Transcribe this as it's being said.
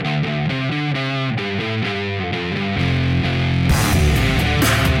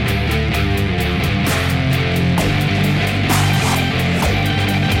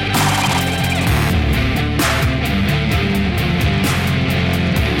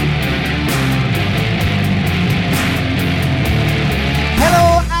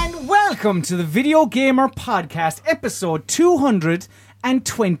Welcome to the Video Gamer Podcast, episode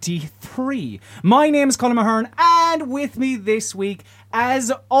 223. My name is Colin Mahern, and with me this week,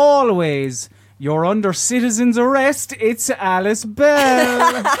 as always, you're under citizen's arrest, it's Alice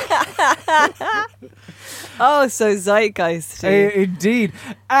Bell. Oh, so zeitgeist. Indeed.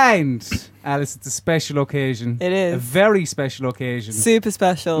 And, Alice, it's a special occasion. It is. A very special occasion. Super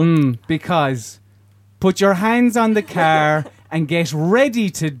special. Because put your hands on the car and get ready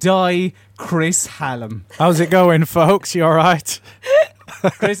to die, Chris Hallam. How's it going, folks? You all right?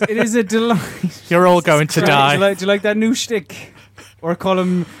 Chris, it is a delight. You're all going to die. Do you like that new shtick? Or call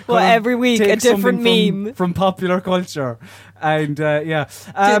him... Every week a different meme. From popular culture. And, yeah.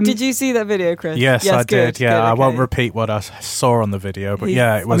 Did you see that video, Chris? Yes, I did. Good, Yeah, good, I won't okay. repeat what I saw on the video, but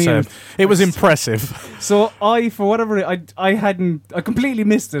yeah, it was impressive. So I completely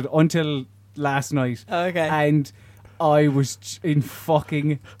missed it until last night. Oh, okay. And I was in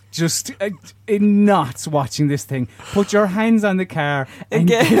fucking just in knots watching this thing. Put your hands on the car and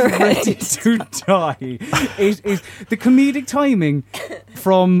get ready to die. It is the comedic timing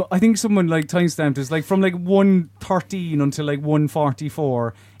from, I think someone like timestamped is like from like 1:13 until like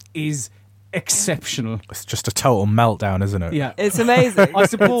 1:44 is exceptional. It's just a total meltdown, isn't it? Yeah, It's amazing. I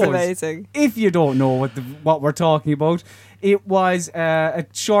suppose. It's amazing. If you don't know what we're talking about, it was a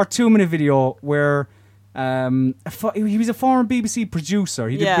short 2-minute video where he was a former BBC producer.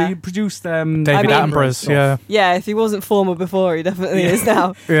 He produced David Attenborough's stuff. yeah. Yeah, if he wasn't former before, he definitely is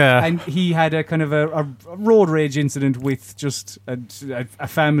now. Yeah. And he had a kind of a road rage incident with just a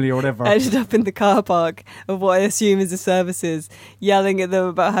family or whatever. Ended up in the car park of what I assume is the services, yelling at them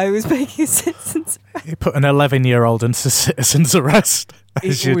about how he was making a citizen's arrest. He put an 11-year-old into citizen's arrest,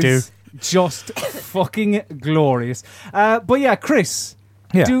 as you do. Just fucking glorious. But yeah, Chris...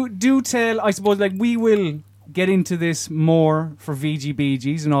 Yeah. Do tell, I suppose, like, we will get into this more for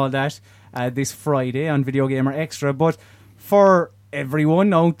VGBGs and all that this Friday on Video Gamer Extra, but for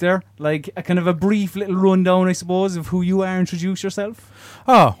everyone out there, like, a kind of a brief little rundown, I suppose, of who you are. Introduce yourself.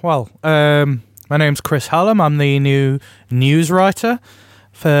 Oh, well, my name's Chris Hallam. I'm the new news writer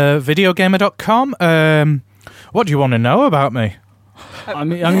for videogamer.com. What do you want to know about me? I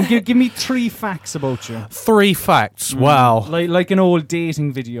mean, give me 3 facts about you. 3 facts. Wow. Like an old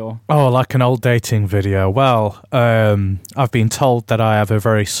dating video. Oh, like an old dating video. Well, I've been told that I have a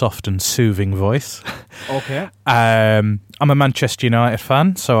very soft and soothing voice. Okay. I'm a Manchester United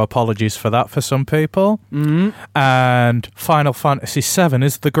fan, so apologies for that for some people. Mm-hmm. And Final Fantasy VII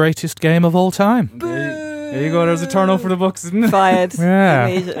is the greatest game of all time. There you go. There's a turnout for the books, isn't it? Fired Yeah.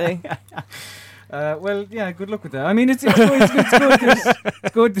 immediately. Well, yeah, good luck with that. I mean, it's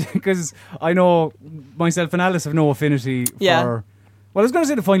good because I know myself and Alice have no affinity for... Yeah. Well, I was going to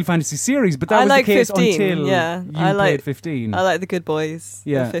say the Final Fantasy series, but that I was like the case 15, until yeah. you I played 15. I like the good boys.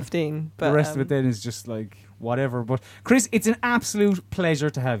 Yeah. The 15. But the rest of it then is just like whatever. But Chris, it's an absolute pleasure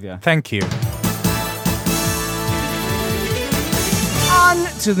to have you. Thank you. On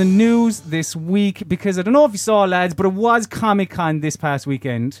to the news this week, because I don't know if you saw, lads, but it was Comic-Con this past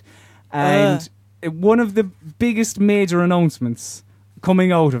weekend, and one of the biggest major announcements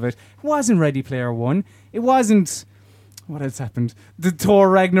coming out of it wasn't Ready Player One. It wasn't... What else happened? The Thor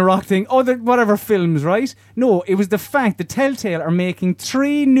Ragnarok thing. Oh, whatever films, right? No, it was the fact that Telltale are making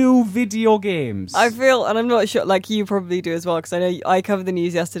 3 new video games. I feel, and I'm not sure, like you probably do as well, because I know I covered the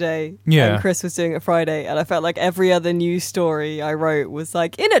news yesterday, Yeah. and Chris was doing it Friday, and I felt like every other news story I wrote was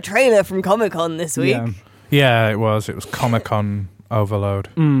like, in a trailer from Comic-Con this week. Yeah. Yeah, it was Comic-Con overload.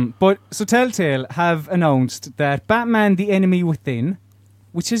 But so Telltale have announced that Batman: The Enemy Within,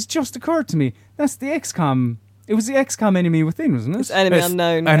 which has just occurred to me, that's the XCOM. It was the XCOM Enemy Within, wasn't it? It's Enemy It's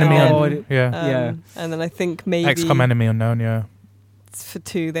Unknown. Enemy and Unknown. then, Yeah. Yeah. And then I think maybe XCOM Enemy Unknown, yeah. for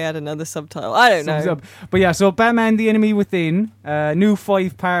 2 they had another subtitle. I don't Sums know. up. But yeah, so Batman: The Enemy Within, new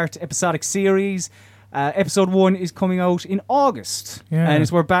 5-part episodic series. Episode 1 is coming out in August, Yeah. and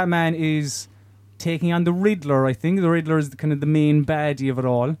it's where Batman is taking on the Riddler. I think the Riddler is kind of the main baddie of it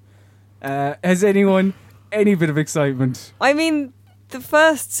all. Has anyone any bit of excitement? I mean, the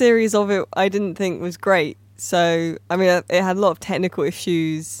first series of it I didn't think was great. So, I mean, it had a lot of technical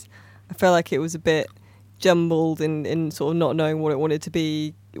issues. I felt like it was a bit jumbled in sort of not knowing what it wanted to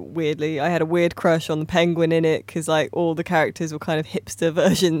be. Weirdly, I had a weird crush on the Penguin in it because like all the characters were kind of hipster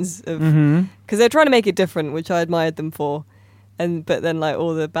versions of, because they're trying to make it different, which I admired them for. But then like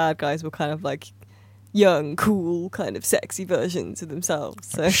all the bad guys were kind of like young, cool, kind of sexy versions of themselves.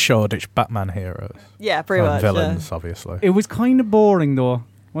 So Shoreditch Batman heroes. yeah, pretty And much. villains, obviously. It was kind of boring though,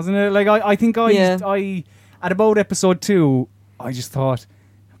 wasn't it? Like I think I at about episode 2, I just thought,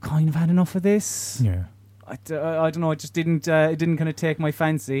 I've kind of had enough of this. Yeah. I don't know. It just didn't. It didn't kind of take my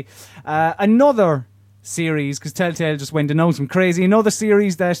fancy. Another series, because Telltale just went announcement crazy. Another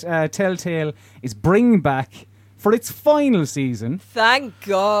series that Telltale is bringing back for its final season. Thank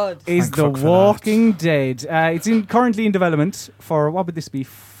God. Is Thank The fuck for Walking Dead. It's currently in development for, what would this be?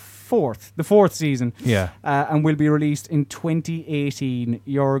 The fourth season. Yeah. And will be released in 2018.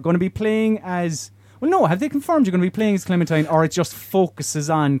 You're going to be playing as... Well, no, have they confirmed you're going to be playing as Clementine, or it just focuses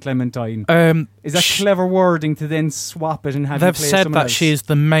on Clementine? Is that clever wording to then swap it and have you They've play said someone that else? she's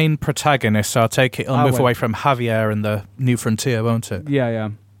the main protagonist, so I'll take it. It'll move well. away from Javier and the New Frontier, won't it? Yeah.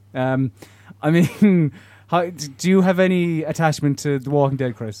 I mean, do you have any attachment to The Walking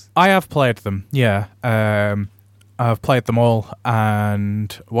Dead, Chris? I have played them, yeah. I've played them all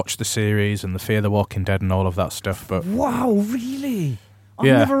and watched the series and the Fear the Walking Dead and all of that stuff. But Wow, really? I've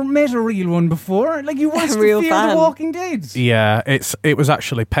Yeah. never met a real one before. Like, you watched Real the Fear fan. the Walking Dead. yeah, it was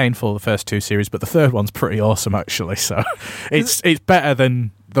actually painful, the first two series, but the third one's pretty awesome actually. So it's better than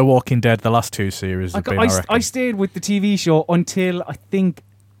The Walking Dead. The last two series have been, I reckon. I stayed with the TV show until I think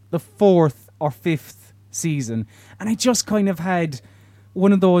the 4th or 5th season, and I just kind of had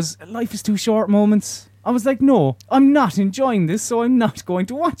one of those life is too short moments. I was like, no, I'm not enjoying this, so I'm not going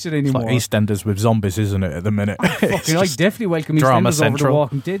to watch it It's anymore. like EastEnders with zombies, isn't it, at the minute? I definitely welcome drama EastEnders over The central.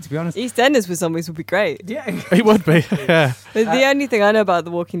 Walking Dead, to be honest. EastEnders with zombies would be great. Yeah. It would be, yeah. The only thing I know about the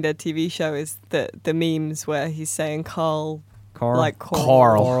Walking Dead TV show is the memes where he's saying Carl, Coral. like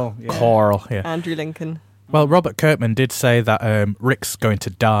Coral, Coral, yeah. Coral, yeah. Andrew Lincoln. Well, Robert Kirkman did say that Rick's going to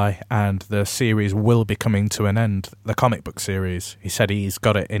die and the series will be coming to an end, the comic book series. He said he's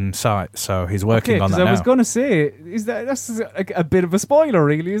got it in sight, so he's working on that now. I was going to say, that's a bit of a spoiler,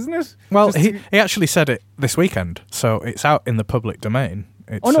 really, isn't it? Well, Just he actually said it this weekend, so it's out in the public domain.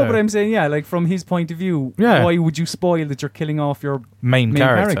 It's, Oh no, but I'm saying, yeah, like from his point of view, Yeah. why would you spoil that you're killing off your main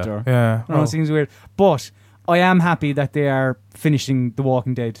character. character? Yeah. I don't know, it seems weird. But I am happy that they are finishing The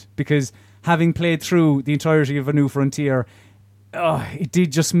Walking Dead, because having played through the entirety of A New Frontier, it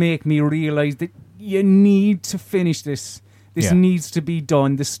did just make me realise that you need to finish this. This Yeah. needs to be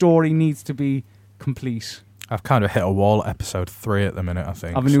done. The story needs to be complete. I've kind of hit a wall at episode 3 at the minute, I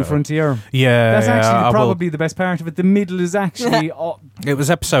think. Of A New so- Frontier. Yeah, That's yeah, I actually will- probably the best part of it. The middle is actually... It was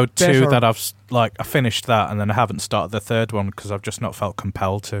episode 2 better. that I finished that, and then I haven't started the third one because I've just not felt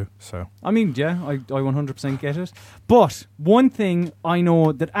compelled to. So I mean, yeah, I 100% get it. But one thing I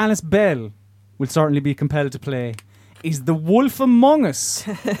know that Alice Bell will certainly be compelled to play is The Wolf Among Us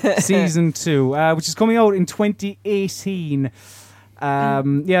Season 2, which is coming out in 2018.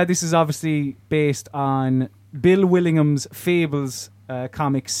 Yeah, this is obviously based on Bill Willingham's Fables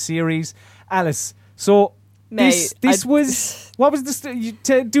comic series. Alice, so Mate, this was... What was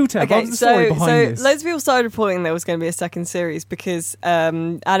the... do tell. What was the story behind this? Loads of people started reporting there was going to be a second series because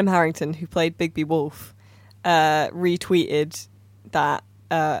Adam Harrington, who played Bigby Wolf, retweeted that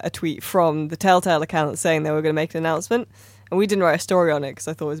a tweet from the Telltale account saying they were going to make an announcement, and we didn't write a story on it because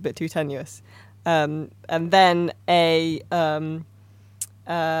I thought it was a bit too tenuous. And then he's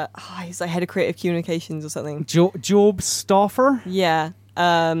like head of creative communications or something. Job Stauffer? Yeah.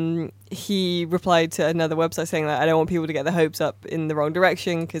 He replied to another website saying that I don't want people to get their hopes up in the wrong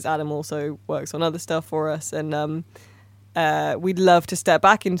direction because Adam also works on other stuff for us, and we'd love to step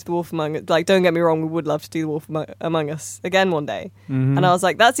back into The Wolf Among Us. Like, don't get me wrong, we would love to do The Wolf Among Us again one day. Mm-hmm. And I was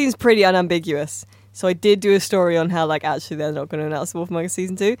like, that seems pretty unambiguous. So I did do a story on how, like, actually they're not going to announce The Wolf Among Us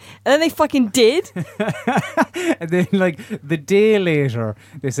Season 2. And then they fucking did. And then, like, the day later,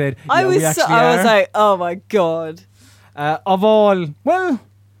 they said, I yeah, we was actually are. like, oh my God. Of all, well, I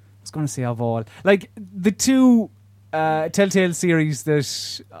was going to say of all. Like, the two Telltale series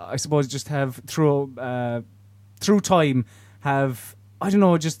that I suppose just have, through time, have, I don't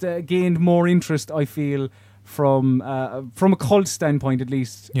know, just gained more interest, I feel, from a cult standpoint at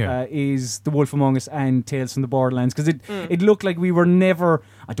least, Yeah. is The Wolf Among Us and Tales from the Borderlands, because it looked like we were never,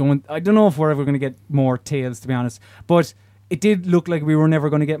 I don't know if we're ever going to get more Tales, to be honest, but it did look like we were never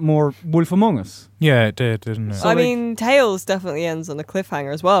going to get more Wolf Among Us. yeah, it did, didn't it? So, I like- mean, Tales definitely ends on a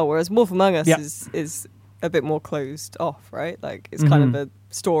cliffhanger as well, whereas Wolf Among Us Yeah. is a bit more closed off, right? Like, it's kind of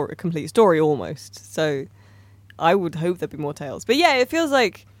a complete story almost. So I would hope there'd be more Tales. But yeah, it feels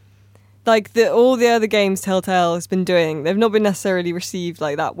like all the other games Telltale has been doing, they've not been necessarily received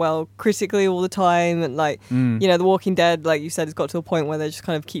like that well critically all the time, and like you know, The Walking Dead, like you said, has got to a point where they just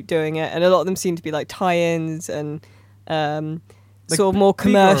kind of keep doing it, and a lot of them seem to be like tie-ins and sort of more bigger,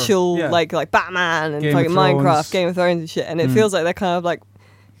 commercial, yeah. like Batman and Game fucking of Thrones. Minecraft, Game of Thrones and shit, and it feels like they're kind of like,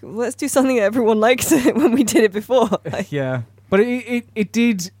 let's do something that everyone liked when we did it before. Like, Yeah. But it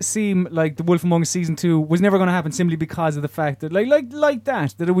did seem like The Wolf Among Us Season 2 was never going to happen simply because of the fact that, like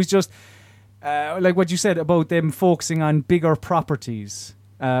that it was just, like what you said about them focusing on bigger properties,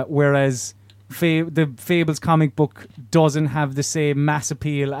 whereas the Fables comic book doesn't have the same mass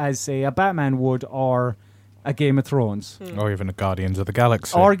appeal as, say, a Batman would or a Game of Thrones. Or even a Guardians of the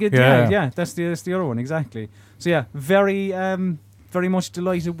Galaxy. Yeah, that's the other one, exactly. So yeah, very much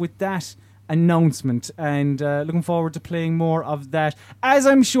delighted with that announcement, and looking forward to playing more of that, as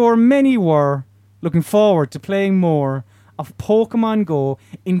I'm sure many were looking forward to playing more of Pokemon Go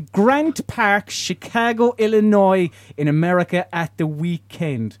in Grant Park, Chicago, Illinois, in America at the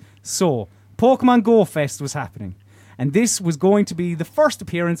weekend. So, Pokemon Go Fest was happening, and this was going to be the first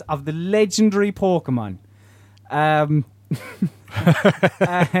appearance of the legendary Pokemon. And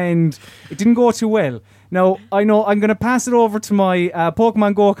it didn't go too well. Now, I know I'm going to pass it over to my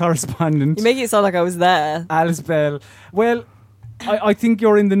Pokemon Go correspondent. You make it sound like I was there. Alice Bell. Well, I think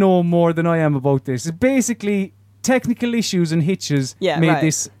you're in the know more than I am about this. It's basically, technical issues and hitches made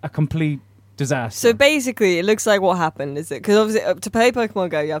this a complete disaster. So basically, it looks like what happened is because obviously to play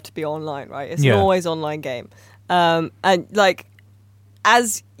Pokemon Go, you have to be online, right? It's an always online game. And like,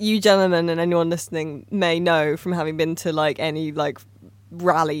 as you gentlemen and anyone listening may know from having been to like any like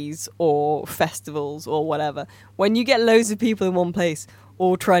rallies or festivals or whatever, when you get loads of people in one place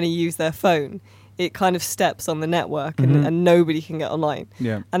all trying to use their phone, it kind of steps on the network and nobody can get online.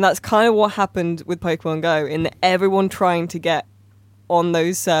 Yeah. And that's kind of what happened with Pokemon Go, in that everyone trying to get on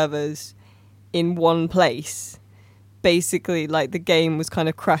those servers in one place, basically like the game was kind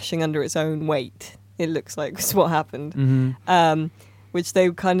of crashing under its own weight. It looks like is what happened. Which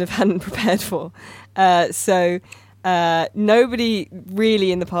they kind of hadn't prepared for. So nobody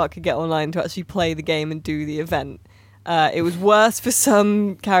really in the park could get online to actually play the game and do the event. It was worse for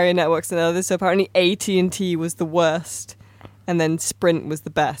some carrier networks than others. So apparently AT&T was the worst, and then Sprint was the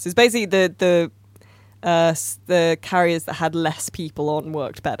best. It's basically the carriers that had less people on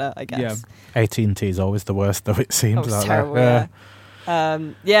worked better, I guess. Yeah. AT&T is always the worst, though, it seems. That was terrible,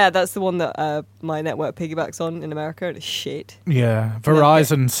 yeah. That's the one that my network piggybacks on in America. It's shit. Yeah,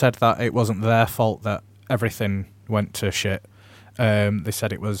 Verizon said that it wasn't their fault that everything went to shit. They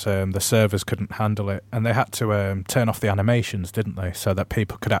said it was the servers couldn't handle it, and they had to turn off the animations, didn't they, so that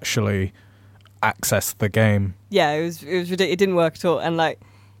people could actually access the game. Yeah, it was ridiculous. It didn't work at all, and like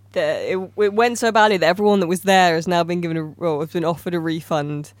it went so badly that everyone that was there has now been has been offered a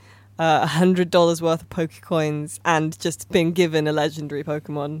refund. $100 worth of Pokecoins, and just been given a legendary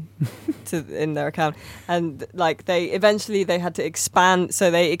Pokemon in their account. And like they had to expand, so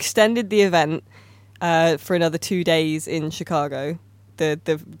they extended the event for another 2 days in Chicago,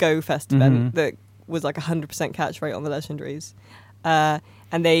 the Go Fest event that was like 100% catch rate on the legendaries,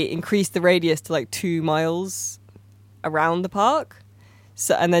 and they increased the radius to like 2 miles around the park,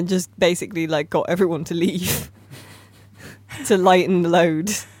 so and then just basically like got everyone to leave. To lighten the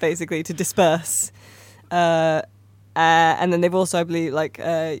load, basically, to disperse. And then they've also, I believe, like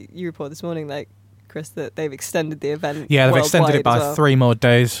you reported this morning, like, Chris, that they've extended the event. Yeah, they've extended it by 3 more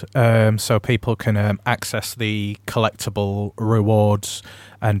days, so people can access the collectible rewards,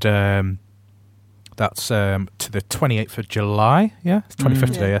 and that's to the 28th of July. Yeah, it's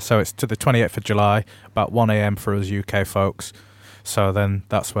 25th today, yeah. So it's to the 28th of July, about 1 a.m. for us UK folks. So then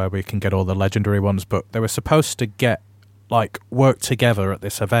that's where we can get all the legendary ones. But they were supposed to work together at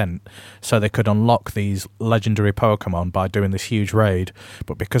this event so they could unlock these legendary Pokemon by doing this huge raid,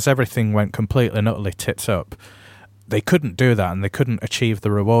 but because everything went completely and utterly tits up, they couldn't do that, and they couldn't achieve the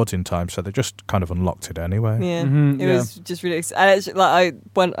rewards in time, so they just kind of unlocked it anyway. It was just really I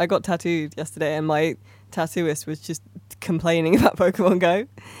got tattooed yesterday, and my tattooist was just complaining about Pokemon Go,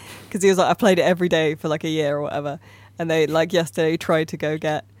 because he was like, I played it every day for like a year or whatever, and they like yesterday tried to go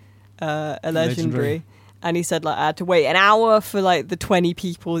get a legendary. And he said, like, I had to wait an hour for, like, the 20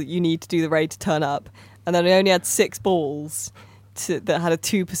 people that you need to do the raid to turn up. And then I only had 6 balls that had a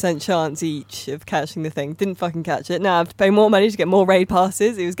 2% chance each of catching the thing. Didn't fucking catch it. Now I have to pay more money to get more raid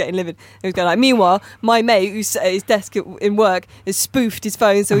passes. He was getting livid. He was going like, meanwhile, my mate, who's at his desk in work, has spoofed his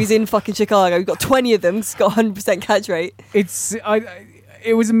phone, so he's in fucking Chicago. We've got 20 of them. It's got 100% catch rate.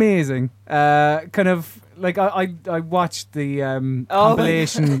 It was amazing. Kind of, like, I watched the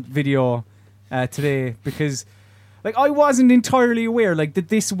compilation video today, because like I wasn't entirely aware like that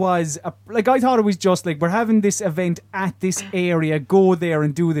this was I thought it was just like we're having this event at this area, go there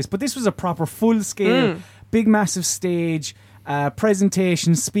and do this, but this was a proper full scale big massive stage,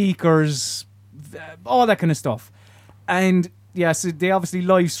 presentation, speakers, all that kind of stuff. And yeah, so they obviously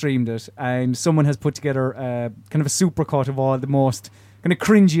live streamed it, and someone has put together kind of a supercut of all the most kind of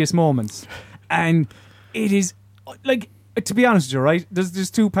cringiest moments, and it is like, to be honest with you, right, there's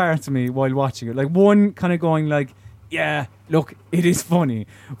 2 parts of me while watching it. Like, one kind of going like, yeah, look, it is funny.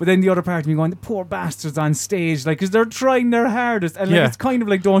 But then the other part of me going, the poor bastards on stage, like, because they're trying their hardest. And like, Yeah. it's kind of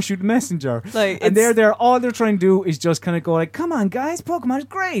like Don't Shoot the Messenger. Like, and it's- they're all they're trying to do is just kind of go like, come on, guys, Pokemon is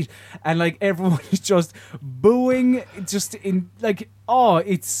great. And like, everyone is just booing, just in, like, oh,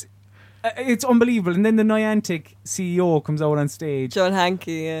 it's unbelievable. And then the Niantic CEO comes out on stage. John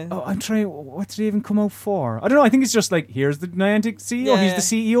Hankey, yeah. Oh, I'm trying. What did they even come out for? I don't know. I think it's just like, here's the Niantic CEO. Yeah, He's yeah. the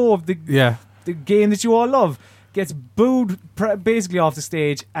CEO of the Yeah. game that you all love. Gets booed basically off the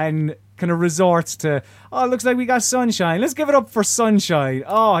stage and kind of resorts to, oh, looks like we got Sunshine. Let's give it up for Sunshine.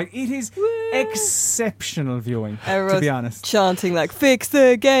 Oh, it is exceptional viewing, to Everyone's be honest. chanting like "fix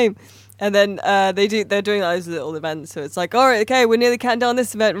the game," and then they're doing those little events. So it's like, all right, okay, we're nearly counting down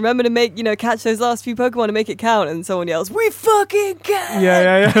this event. Remember to catch those last few Pokemon and make it count. And someone yells, "We fucking can!"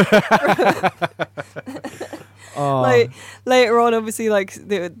 Yeah. Oh. Like later on, obviously, like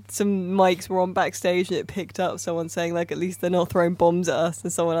some mics were on backstage and it picked up someone saying like, at least they're not throwing bombs at us,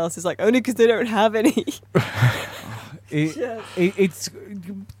 and someone else is like, only because they don't have any. It's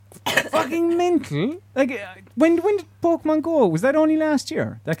fucking mental. Like, when did Pokemon Go? Was that only last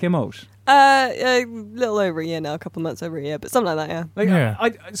year that came out? A little over a year now, a couple of months over a year, but something like that. Yeah. Like, Yeah.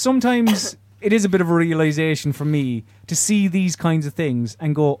 I sometimes it is a bit of a realization for me to see these kinds of things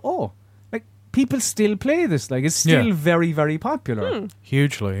and go, oh, like, people still play this. Like, it's still Yeah. very, very popular.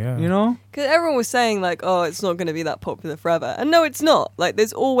 Hugely, yeah. You know? Because everyone was saying like, oh, it's not going to be that popular forever, and no, it's not. Like,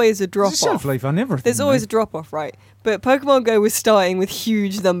 there's always a drop There's a shelf off. life on everything. There's always a like. drop off, right? But Pokemon Go was starting with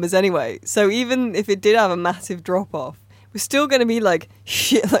huge numbers anyway, so even if it did have a massive drop off, we're still going to be like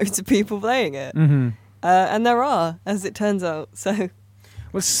shitloads of people playing it, and there are, as it turns out. So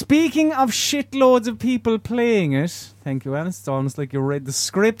Well, speaking of shitloads of people playing it, thank you, Alice. It's almost like you read the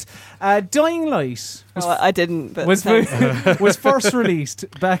script. Dying Light I didn't, but was thanks. was first released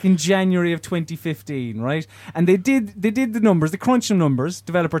back in January of 2015, right? And they did the numbers, the crunch them numbers,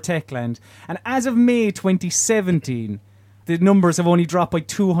 developer Techland, and as of May 2017, the numbers have only dropped by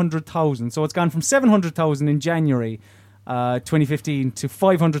 200,000. So it's gone from 700,000 in January 2015 to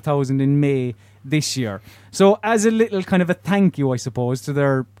 500,000 in May this year. So as a little kind of a thank you, I suppose, to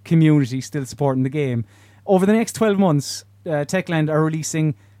their community still supporting the game, over the next 12 months, Techland are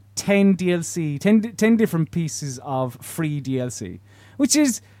releasing 10 DLC, 10 different pieces of free DLC, which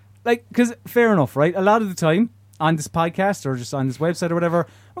is like, because fair enough, right? A lot of the time on this podcast or just on this website or whatever,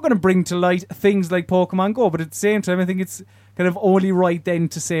 we're going to bring to light things like Pokemon Go, but at the same time, I think it's kind of only right then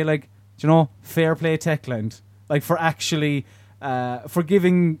to say, like, fair play Techland, like, for actually for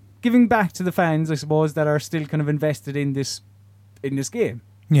giving back to the fans, I suppose, that are still kind of invested in this game.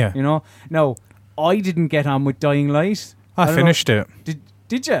 Yeah. Now, I didn't get on with Dying Light. I finished it.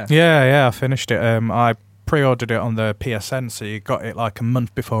 Did you? Yeah, I finished it. I pre-ordered it on the PSN, so you got it like a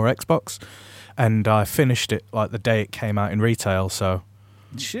month before Xbox, and I finished it like the day it came out in retail. So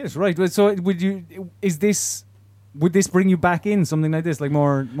Shit, right. So would this bring you back in something like this, like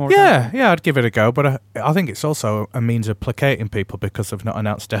more? yeah, I'd give it a go. But I think it's also a means of placating people because they've not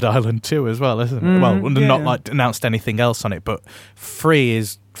announced Dead Island 2 as well, isn't it? Well, they've not like announced anything else on it, but free,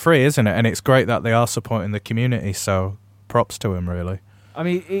 isn't it? And it's great that they are supporting the community. So props to them, really. I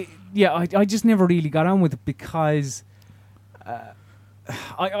mean, I just never really got on with it because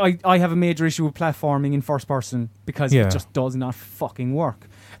I have a major issue with platforming in first person because it just does not fucking work.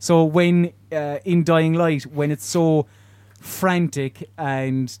 So when in Dying Light, when it's so frantic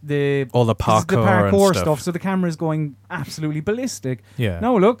and all the parkour and stuff. so the camera is going absolutely ballistic. Yeah.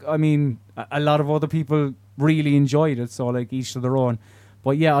 Now look, I mean, a lot of other people really enjoyed it, so like each to their own.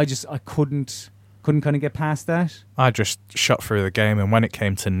 But yeah, I couldn't kind of get past that. I just shot through the game, and when it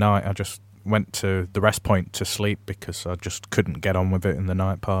came to night, I just went to the rest point to sleep because I just couldn't get on with it in the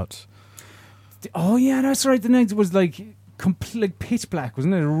night parts. Oh yeah, that's right. The night was like complete pitch black,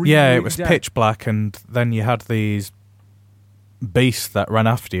 wasn't it? Really, Yeah, really it was dark. pitch black, and then you had these beasts that ran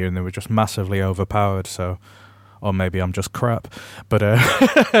after you, and they were just massively overpowered. So, or maybe I'm just crap, but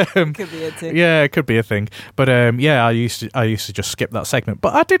Could be a thing. yeah, it could be a thing. But yeah, I used to just skip that segment,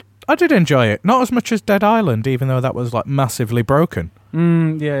 but I did enjoy it. Not as much as Dead Island, even though that was like massively broken.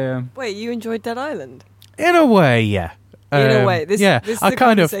 Yeah. Wait, you enjoyed Dead Island? In a way, yeah. In a way, this is I the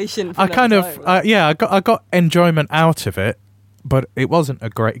kind conversation of, for I next kind time. of, I got enjoyment out of it, but it wasn't a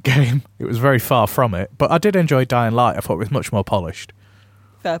great game. It was very far from it. But I did enjoy Dying Light. I thought it was much more polished.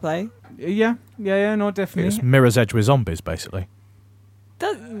 Fair play. Yeah, no, definitely. It's Mirror's Edge with zombies, basically.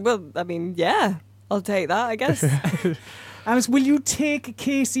 Well, I mean, yeah, I'll take that, I guess. Alice, will you take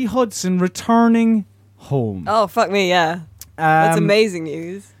Casey Hudson returning home? Oh, fuck me, yeah. That's amazing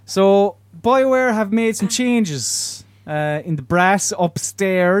news. So, BioWare have made some changes in the brass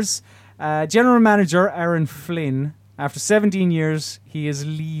upstairs. General Manager Aaron Flynn After 17 years, he is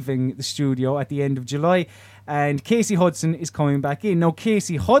leaving the studio at the end of July, and Casey Hudson is coming back in. Now,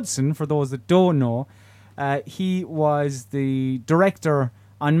 Casey Hudson, for those that don't know, he was the director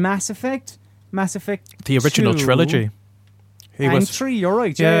on Mass Effect The original 2, trilogy. He and was 3, you're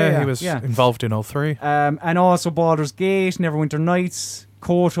right. he was yeah. involved in all 3. And also Baldur's Gate, Neverwinter Nights,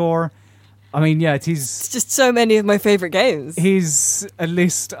 KOTOR. I mean, yeah, It's just so many of my favourite games. his a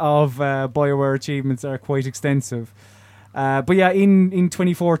list of BioWare achievements are quite extensive. But yeah, in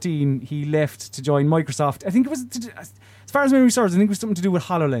 2014, he left to join Microsoft. I think it was, as far as memory serves, I think it was something to do with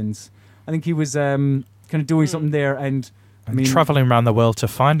HoloLens. I think he was kind of doing something there, and I mean, traveling around the world to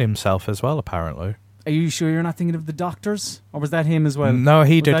find himself as well, apparently. are you sure you're not thinking of The Doctors? Or was that him as well? No,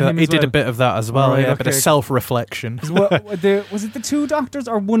 he Was did. that him He as did a well? bit of that as well. Alright, Yeah, a bit of okay. self-reflection. Was it the 2 doctors,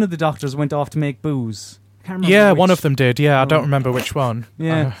 or one of the doctors went off to make booze? I can't remember Yeah, which. one of them did. Yeah, I Oh. don't remember which one.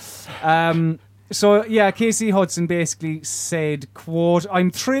 Yeah. So, yeah, Casey Hudson basically said, quote, "I'm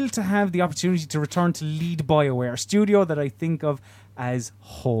thrilled to have the opportunity to return to lead BioWare, a studio that I think of as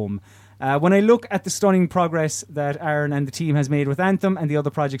home. When I look at the stunning progress that Aaron and the team has made with Anthem and the other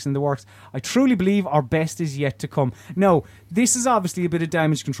projects in the works, I truly believe our best is yet to come." Now, this is obviously a bit of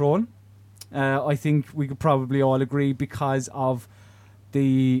damage control. I think we could probably all agree, because of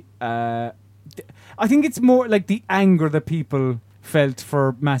the... I think it's more like the anger that people felt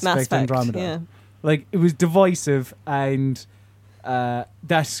for Mass Effect Andromeda. Yeah. Like, it was divisive, and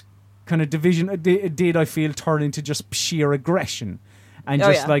that kind of division did, I feel, turn into just sheer aggression and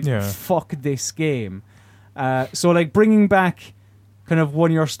just fuck this game. So, like, bringing back kind of one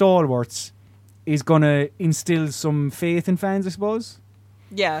of your stalwarts is going to instill some faith in fans, I suppose.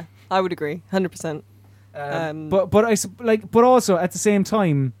 Yeah, I would agree, 100%. But also at the same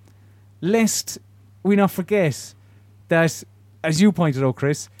time, lest we not forget that, as you pointed out,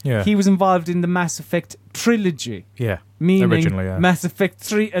 Chris, Yeah. he was involved in the Mass Effect trilogy, Yeah. meaning Originally, yeah. Mass Effect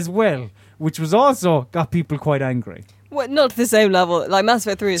 3 as well, which was also got people quite angry. Well, not to the same level. Like, Mass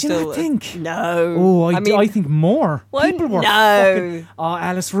Effect 3 is Do you still... not think? No. Oh, mean, I think more. What? People were No. fucking... Oh,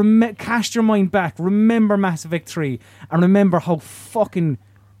 Alice, cast your mind back. Remember Mass Effect 3, and remember how fucking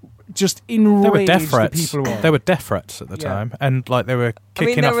just There were enraged death the threats. people were. There were death threats at the Yeah. time, and like they were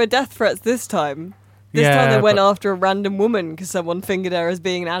kicking there off. were death threats this time. This Yeah, time they went but- after a random woman because someone fingered her as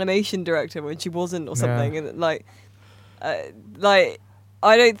being an animation director when she wasn't, or something. Yeah. And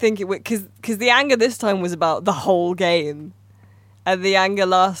I don't think it would, because the anger this time was about the whole game, and the anger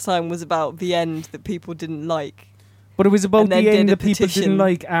last time was about the end that people didn't like. But it was about And then the did end a that people petition. didn't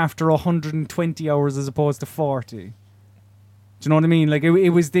like after 120 hours as opposed to 40. Do you know what I mean? Like, it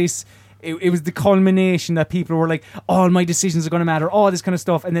was this... It was the culmination that people were like, all my decisions are going to matter, all this kind of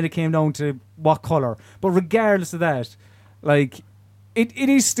stuff, and then it came down to what colour. But regardless of that, like, it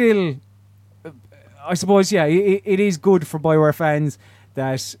is still... I suppose, yeah, it is good for BioWare fans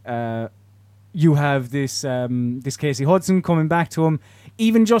that you have this this Casey Hudson coming back to him,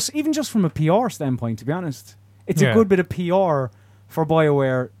 even just from a PR standpoint, to be honest. It's a Yeah. good bit of PR for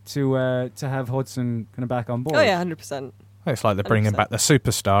BioWare to have Hudson kind of back on board. Oh yeah, 100%. It's like they're bringing 100%. back the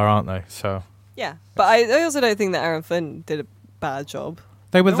superstar, aren't they? So Yeah, but I also don't think that Aaron Flynn did a bad job.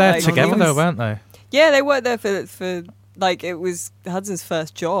 they were No, there like, together, he though, was- weren't they? Yeah, they worked there for like, it was Hudson's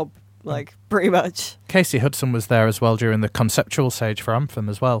first job, like, pretty much. Casey Hudson was there as well during the conceptual stage for Anthem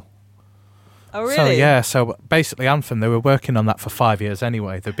as well. Oh really? So yeah, so basically Anthem, they were working on that for 5 years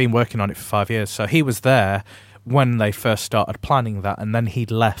anyway. They've been working on it for 5 years. So he was there when they first started planning that, and then he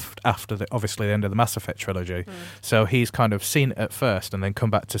left after obviously the end of the Mass Effect trilogy. So he's kind of seen it at first and then come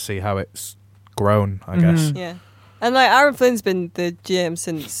back to see how it's grown, I guess. Yeah. And like, Aaron Flynn's been the GM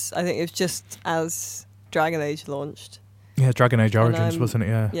since, I think it was just as Dragon Age launched. Yeah, Dragon Age Origins, I'm- wasn't it?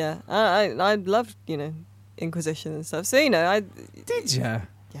 Yeah. Yeah, I loved, Inquisition and stuff. So Did you?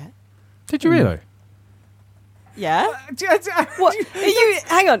 Did you really? Yeah. What? Are you?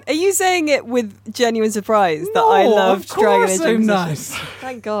 Hang on. Are you saying it with genuine surprise that I No, loved of Dragon course Age I'm Inquisition? not.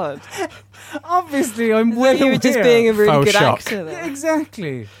 Thank God. Obviously, I'm I well thought you were just aware. being a really Faux good shock. actor. Yeah, There.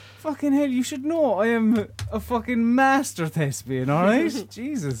 exactly. Fucking hell, you should know I am a fucking master thespian, alright?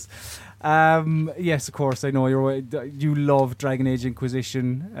 Jesus. Yes, of course, I know you love Dragon Age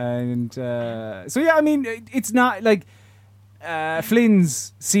Inquisition. And so, yeah, I mean, it's not like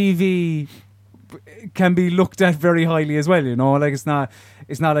Flynn's CV can be looked at very highly as well, like it's not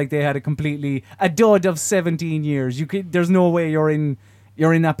like they had a dud of 17 years. There's no way you're in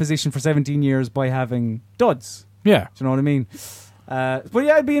that position for 17 years by having duds. Yeah. Do you know what I mean? But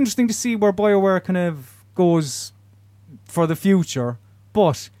yeah, it'd be interesting to see where BioWare kind of goes for the future.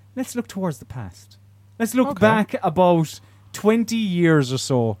 But let's look towards the past. Let's look back about 20 years or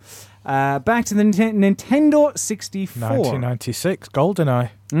so. Back to the Nintendo 64. 1996,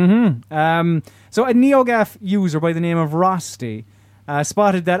 GoldenEye. So a NeoGAF user by the name of Rusty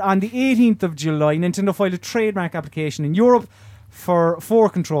spotted that on the 18th of July, Nintendo filed a trademark application in Europe for 4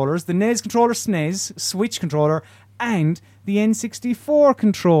 controllers: the NES controller, SNES, Switch controller, and the N64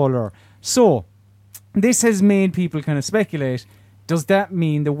 controller. So this has made people kind of speculate, does that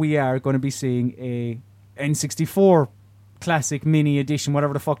mean that we are going to be seeing a N64 Classic Mini Edition,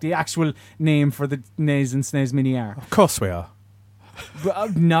 whatever the fuck the actual name for the NES and SNES Mini are? Of course we are.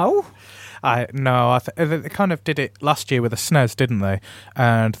 No? They kind of did it last year with the SNES, didn't they?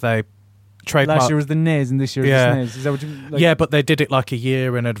 And they trademarked. Last year was the NES and this year was the SNES. Is that what you like? Yeah, but they did it like a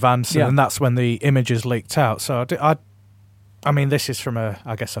year in advance, Yeah. and that's when the images leaked out. So I mean, this is from a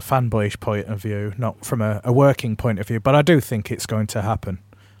fanboyish point of view, not from a working point of view, but I do think it's going to happen.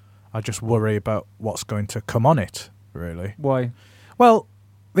 I just worry about what's going to come on it, really. Why? Well,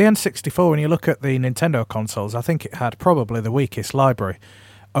 the N64, when you look at the Nintendo consoles, I think it had probably the weakest library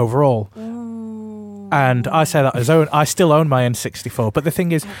overall. And I say that as I still own my N64, but the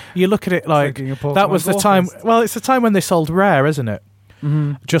thing is, you look at it like that was the time. Well, it's the time when they sold Rare, isn't it?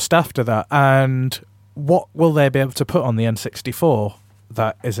 Mm-hmm. Just after that, and what will they be able to put on the N64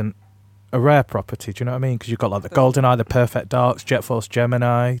 that isn't a Rare property? Do you know what I mean? Because you've got like the GoldenEye, the Perfect Darks, Jet Force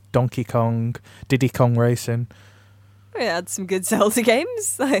Gemini, Donkey Kong, Diddy Kong Racing. We had some good Zelda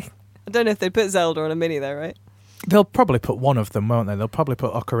games. Like, I don't know if they put Zelda on a Mini though, right? They'll probably put one of them, won't they? They'll probably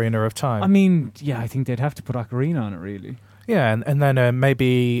put Ocarina of Time. I mean, yeah, I think they'd have to put Ocarina on it, really. Yeah, and then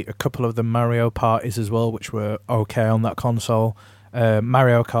maybe a couple of the Mario Parties as well, which were okay on that console.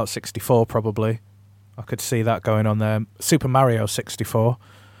 Mario Kart 64 probably. I could see that going on there. Super Mario 64.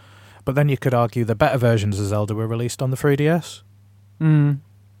 But then you could argue the better versions of Zelda were released on the 3DS. Mm.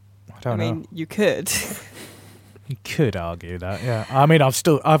 I don't know. I mean, you could. You could argue that, yeah. I mean,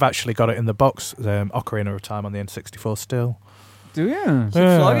 I've actually got it in the box, Ocarina of Time on the N64 still. Do you?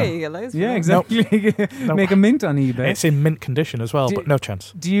 Flog it, you get loads. Yeah, for it. exactly. Nope. Make a mint on eBay. It's in mint condition as well, but no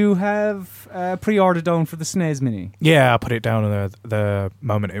chance. Do you have pre-order down for the SNES Mini? Yeah, I put it down the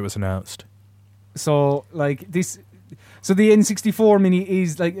moment it was announced. So, like this, so the N64 Mini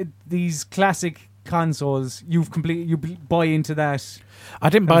is like these classic consoles. You buy into that. I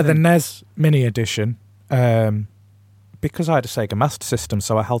didn't buy the NES Mini Edition because I had a Sega Master System,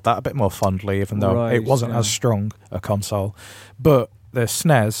 so I held that a bit more fondly, even though it wasn't as strong a console. But the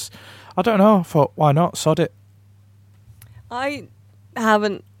SNES, I don't know. I thought, why not? Sod it. I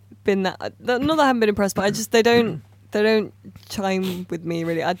haven't been that. Not that I haven't been impressed, but they don't chime with me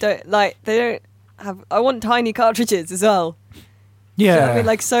really. I don't like. They don't have. I want tiny cartridges as well. Yeah, You know what I mean,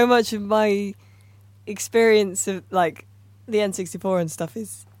 like so much of my experience of like the N64 and stuff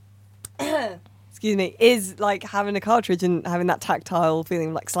is. Excuse me, is like having a cartridge and having that tactile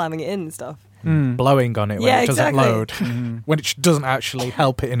feeling, like slamming it in and stuff. blowing on it when it doesn't exactly. load, when it doesn't actually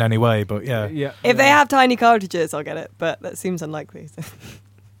help it in any way. But yeah. If they have tiny cartridges, I'll get it, but that seems unlikely. So.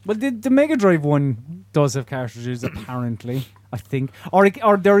 Well, the Mega Drive one does have cartridges, apparently. I think, or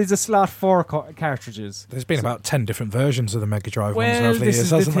there is a slot for cartridges. There's been about 10 different versions of the Mega Drive ones Well, over the this years, is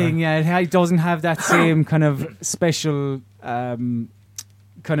the hasn't thing. there? Yeah, it doesn't have that same kind of special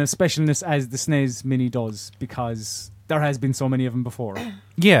kind of specialness as the SNES Mini does, because there has been so many of them before.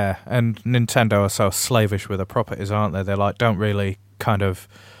 Yeah, and Nintendo are so slavish with their properties, aren't they? They're like, don't really kind of...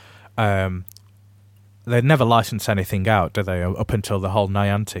 they never license anything out, do they? Up until the whole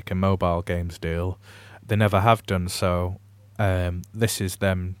Niantic and mobile games deal. They never have done, so this is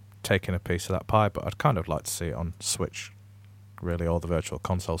them taking a piece of that pie, but I'd kind of like to see it on Switch, really, all the virtual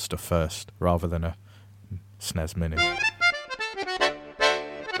console stuff first, rather than a SNES Mini.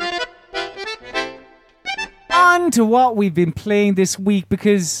 On to what we've been playing this week,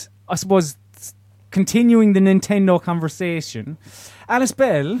 because I suppose continuing the Nintendo conversation, Alice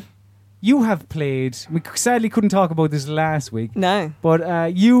Bell, you have played, we sadly couldn't talk about this last week, No.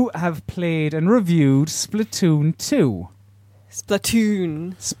 but you have played and reviewed Splatoon 2.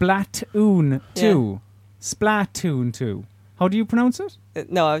 Splatoon. Splatoon 2. Splatoon 2. How do you pronounce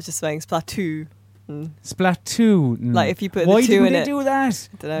it? No, I was just saying Splatoon. Splatoon. Like if you put Why the 2 didn't in they it. do that?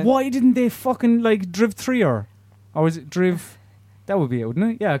 Dunno. Why didn't they fucking like Driv 3er? Or was it Driv? That would be it,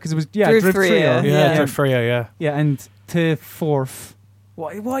 wouldn't it? Yeah, because it was Driv Driv 3er. 3er. Yeah, Drift Freya, yeah. Yeah, and to fourth.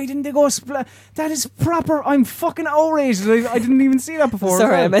 Why didn't they go That is proper. I'm fucking outraged. I didn't even see that before.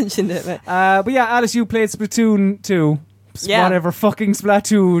 Sorry, I mentioned it. But But yeah, Alice, you played Splatoon 2. Yeah. Whatever, fucking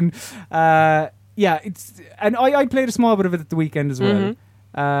Splatoon. Yeah, and I played a small bit of it at the weekend as well.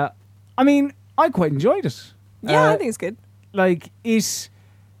 I mean, I quite enjoyed it. yeah, I think it's good. Like,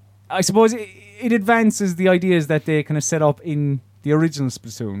 I suppose it advances the ideas that they kind of set up in the original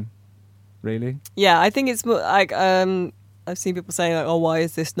Splatoon. really. Yeah, I think it's more like I've seen people saying like, "Oh, why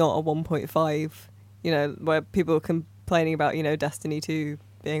is this not a 1.5?" You know, where people are complaining about Destiny 2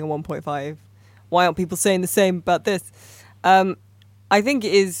 being a 1.5. Why aren't people saying the same about this? I think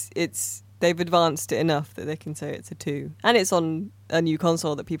they've advanced it enough that they can say it's a 2, and it's on a new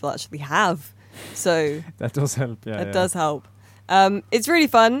console that people actually have. So that does help. Yeah, that does help. It's really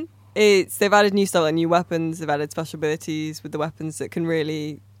fun. They've added new stuff like new weapons. They've added special abilities with the weapons that can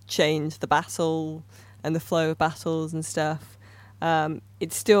really change the battle and the flow of battles and stuff.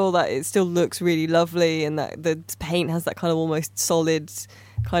 It still looks really lovely, and that the paint has that kind of almost solid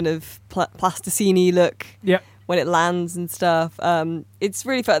kind of plasticine-y look. Yeah. When it lands and stuff, it's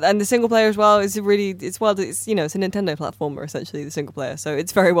really fun, and the single player as well it's a Nintendo platformer essentially, the single player, so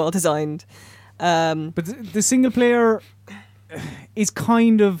it's very well designed. But the single player is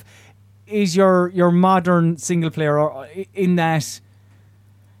your modern single player, or in that,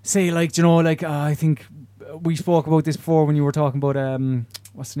 say, like, I think we spoke about this before when you were talking about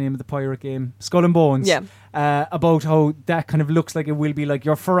what's the name of the pirate game, Skull and Bones. Yeah. About how that kind of looks like it will be like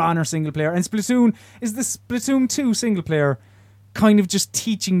your For Honor single player, and Splatoon is the Splatoon 2 single player kind of just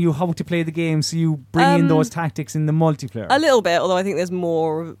teaching you how to play the game, so you bring in those tactics in the multiplayer. A little bit, although I think there's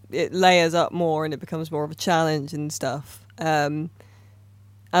more. It layers up more, and it becomes more of a challenge and stuff. But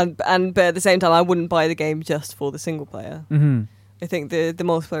at the same time, I wouldn't buy the game just for the single player. Mm-hmm. I think the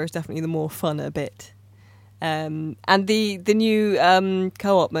multiplayer is definitely the more funner bit. And the new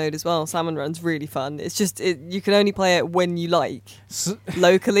co-op mode as well, Salmon Run's really fun. It's just you can only play it when you like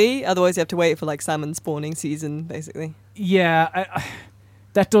locally, otherwise you have to wait for like salmon spawning season, basically. Yeah,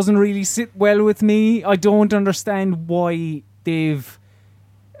 that doesn't really sit well with me. I don't understand why they've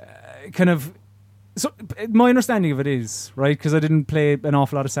kind of. So my understanding of it is, right, because I didn't play an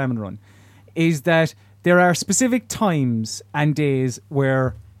awful lot of Salmon Run, is that there are specific times and days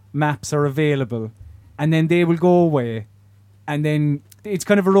where maps are available, and then they will go away, and then it's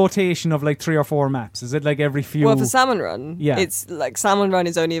kind of a rotation of like 3 or 4 maps. Is it like every few? Well, for Salmon Run, yeah, it's like Salmon Run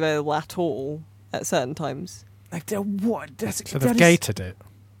is only available at all at certain times. Like what? So they've gated it,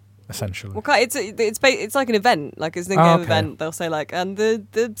 essentially. Well, it's like an event, like it's an in-game event. They'll say like, and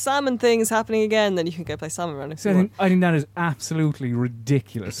the salmon thing is happening again, then you can go play Salmon Run if you want. I think that is absolutely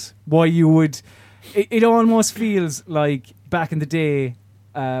ridiculous. Why you would? It almost feels like back in the day,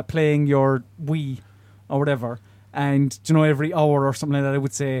 playing your Wii or whatever, and every hour or something like that, I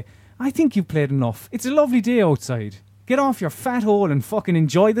would say, I think you've played enough. It's a lovely day outside. Get off your fat hole and fucking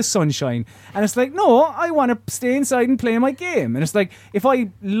enjoy the sunshine. And it's like, no, I want to stay inside and play my game. And it's like, if I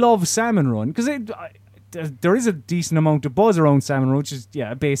love Salmon Run, because there is a decent amount of buzz around Salmon Run, which is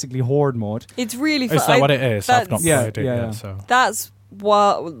basically horde mode. It's really fun. Is that what it is? I've not played it yet. So that's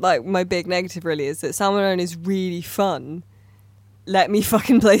what, like, my big negative really is that Salmon Run is really fun. Let me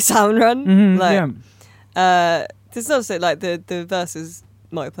fucking play Salmon Run. Mm-hmm, there's not to say like the versus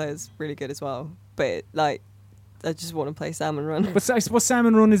multiplayer is really good as well, but like I just want to play Salmon Run. But I suppose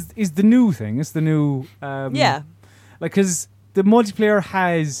Salmon Run is the new thing. It's the new like, because the multiplayer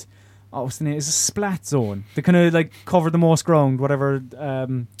has what's the name? It's a splat zone. They kind of like cover the most ground, whatever.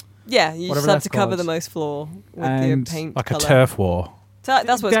 You just have to cover the most floor with the paint like colour. A turf war.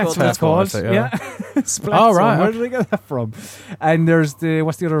 That's what it's called. Yeah. Splat zone. Right. Where did I get that from? And there's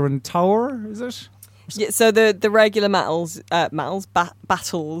what's the other one? Tower, is it? Yeah, so the regular battles on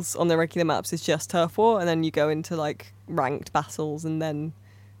the regular maps is just turf war, and then you go into like ranked battles, and then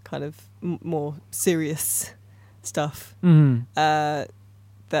kind of more serious stuff that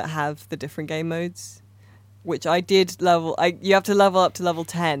have the different game modes, which I did level. You have to level up to level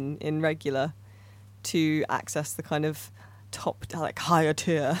 10 in regular to access the kind of top, like higher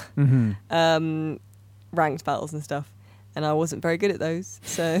tier ranked battles and stuff, and I wasn't very good at those,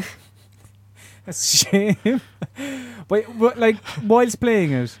 so. That's a shame. But like, whilst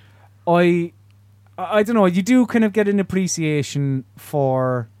playing it, I don't know, you do kind of get an appreciation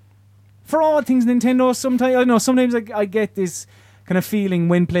for all things Nintendo. Sometimes I don't know. Sometimes I get this kind of feeling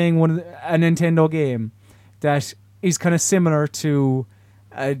when playing a Nintendo game that is kind of similar to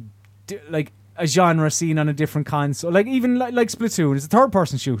like a genre seen on a different console. Like even like Splatoon, it's a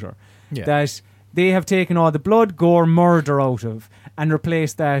third-person shooter that they have taken all the blood, gore, murder out of and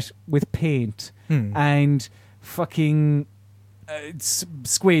replaced that with paint and fucking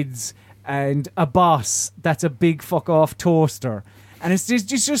squids and a boss that's a big fuck-off toaster. And it's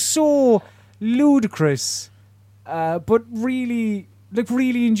just so ludicrous, but really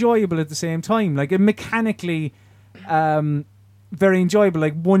enjoyable at the same time. Like, mechanically very enjoyable.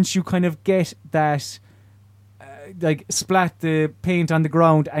 Like, once you kind of get that... like splat the paint on the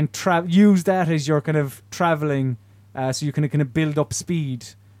ground and use that as your kind of traveling, so you can kind of build up speed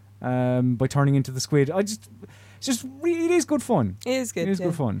by turning into the squid. It is good fun. It is good. It is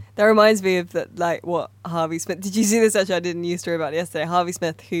good fun. That reminds me of that, like what Harvey Smith. Did you see this? Actually, I did a news story about it yesterday. Harvey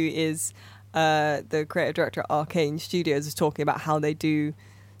Smith, who is the creative director at Arcane Studios, was talking about how they do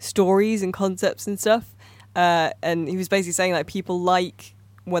stories and concepts and stuff. And he was basically saying like people like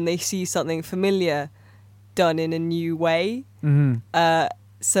when they see something familiar done in a new way. Mm-hmm.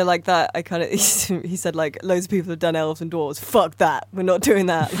 So like that, I kind of he said like loads of people have done elves and dwarves. Fuck that, we're not doing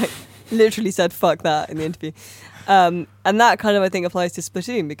that. Like literally said fuck that in the interview. And that kind of I think applies to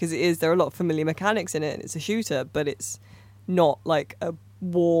Splatoon because there are a lot of familiar mechanics in it. And it's a shooter, but it's not like a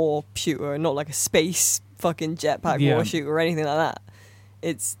war shooter, not like a space fucking jetpack war shooter or anything like that.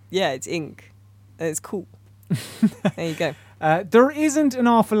 It's ink. And it's cool. There you go. There isn't an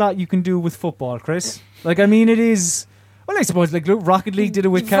awful lot you can do with football, Chris. Like, I mean, it is. Well, I suppose like look, Rocket League did it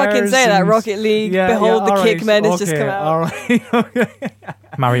with cars. Fucking say that Rocket League. Behold, the Kickmen has just come out. All right. Okay.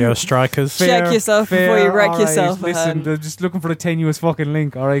 Mario Strikers. Check yourself before you wreck yourself. Listen, they're just looking for a tenuous fucking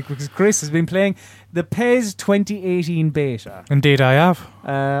link. All right, because Chris has been playing the PES 2018 beta. Indeed, I have.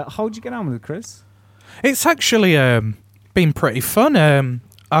 How'd you get on with it, Chris? It's actually been pretty fun.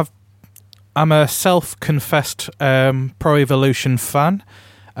 I'm a self-confessed Pro Evolution fan.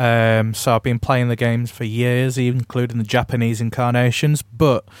 So I've been playing the games for years, including the Japanese incarnations.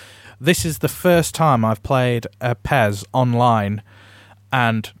 But this is the first time I've played a PES online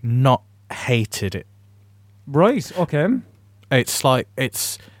and not hated it. Right, okay.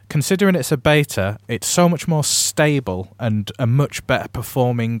 It's considering it's a beta, it's so much more stable and a much better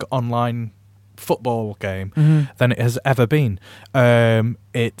performing online football game than it has ever been. There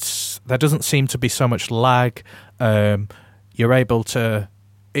doesn't seem to be so much lag. You're able to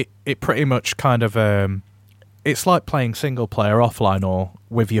it pretty much kind of it's like playing single player offline or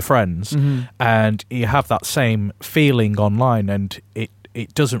with your friends, and you have that same feeling online, and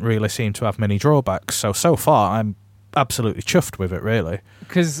it doesn't really seem to have many drawbacks. So far I'm absolutely chuffed with it, really.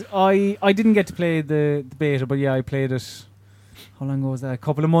 Because I didn't get to play the beta, but yeah, I played it. How long ago was that? A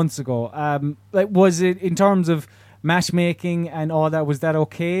couple of months ago. Like, was it in terms of matchmaking and all that? Was that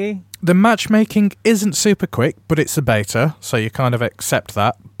okay? The matchmaking isn't super quick, but it's a beta, so you kind of accept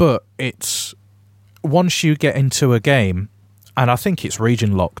that. But it's once you get into a game, and I think it's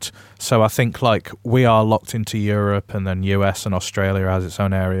region locked. So I think like we are locked into Europe, and then US and Australia has its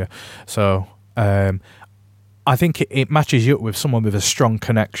own area. So I think it matches you up with someone with a strong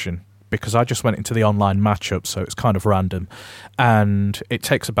connection. Because I just went into the online matchup, so it's kind of random. And it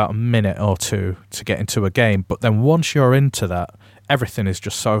takes about a minute or two to get into a game. But then once you're into that, everything is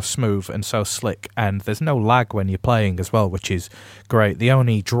just so smooth and so slick. And there's no lag when you're playing as well, which is great. The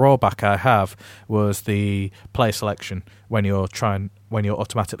only drawback I have was the play selection when you're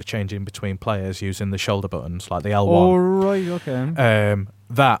automatically changing between players using the shoulder buttons, like the L1. Oh, right, okay.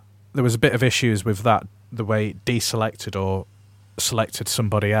 There was a bit of issues with that, the way it deselected or selected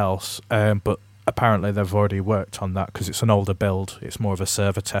somebody else, but apparently they've already worked on that because it's an older build. It's more of a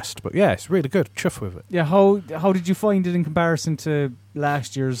server test, but yeah, it's really good. Chuff with it. Yeah, how did you find it in comparison to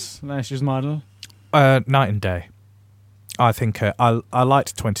last year's model? Night and day. I think I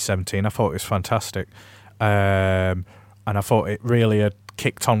liked 2017. I thought it was fantastic, and I thought it really had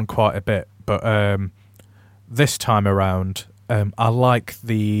kicked on quite a bit. But this time around, I like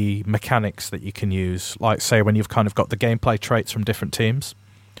the mechanics that you can use, like say when you've kind of got the gameplay traits from different teams.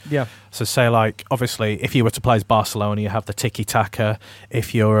 Yeah. So say like obviously if you were to play as Barcelona, you have the tiki taka.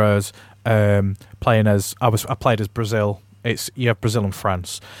 If you're as playing as I played as Brazil. You have Brazil and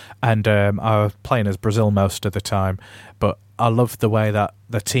France, and I was playing as Brazil most of the time. But I love the way that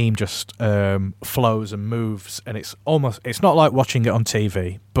the team just flows and moves, and it's not like watching it on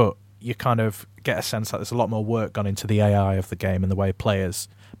TV, but you kind of get a sense that there's a lot more work gone into the AI of the game and the way players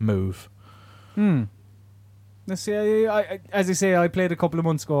move. Let's see. As I say, I played a couple of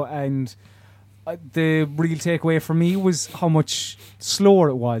months ago, and the real takeaway for me was how much slower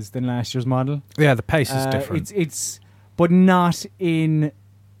it was than last year's model. Yeah, the pace is different. It's but not in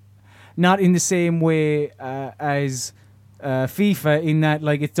the same way as FIFA, in that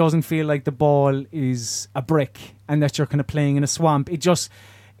like it doesn't feel like the ball is a brick and that you're kind of playing in a swamp.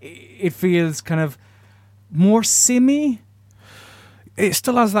 It feels kind of more simmy. It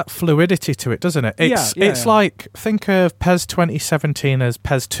still has that fluidity to it, doesn't it? It's like, think of PES 2017 as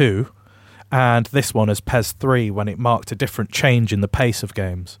PES 2 and this one as PES 3 when it marked a different change in the pace of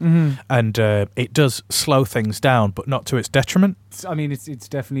games. And it does slow things down, but not to its detriment. I mean, it's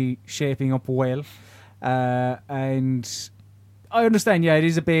definitely shaping up well. And I understand, it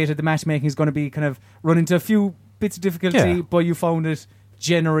is a beta. The matchmaking is going to be kind of run into a few bits of difficulty, but you found it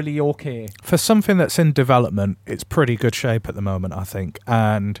generally okay. For something that's in development, it's pretty good shape at the moment, I think.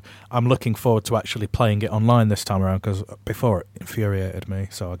 And I'm looking forward to actually playing it online this time around, because before it infuriated me,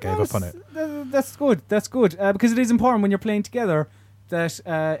 so I gave up on it. That's good. That's good. Because it is important when you're playing together that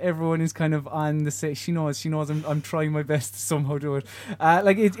everyone is kind of on the same. She knows I'm trying my best to somehow do it.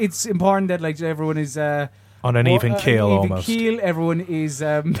 It's important that like everyone is on an even keel almost. Everyone is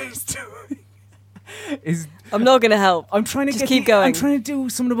is. I'm not going to help. I'm trying to keep going. I'm trying to do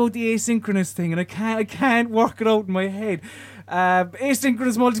something about the asynchronous thing, and I can't work it out in my head.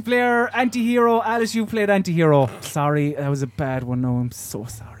 Asynchronous multiplayer, anti-hero. Alice, you played anti-hero. Sorry, that was a bad one. No, I'm so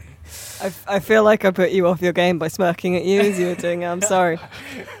sorry. I feel like I put you off your game by smirking at you as you were doing it. I'm sorry.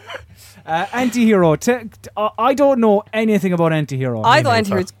 Anti-hero. I don't know anything about anti-hero. I thought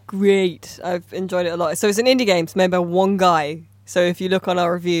anti-hero is great. I've enjoyed it a lot. So it's an indie game. It's made by one guy. So if you look on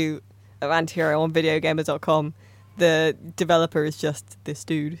our review of anti-hero on videogamer.com, the developer is just this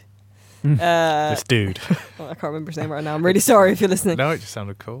dude. This dude. Well, I can't remember his name right now. I'm really sorry if you're listening. No, it just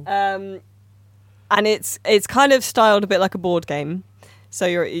sounded cool. And it's kind of styled a bit like a board game. So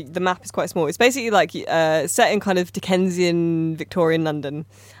the map is quite small. It's basically like set in kind of Dickensian Victorian London,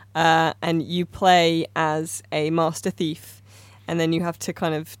 and you play as a master thief, and then you have to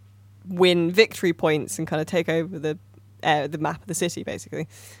kind of win victory points and kind of take over the map of the city, basically.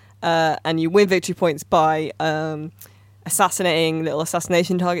 And you win victory points by assassinating little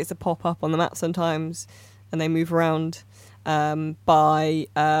assassination targets that pop up on the map sometimes, and they move around. By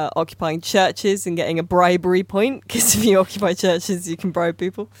occupying churches and getting a bribery point, because if you occupy churches you can bribe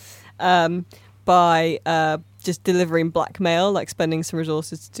people, by just delivering blackmail, like spending some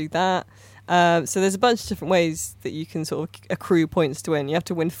resources to do that. So there's a bunch of different ways that you can sort of accrue points to win. You have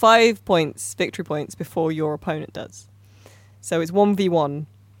to win 5 points, victory points, before your opponent does. So it's 1v1,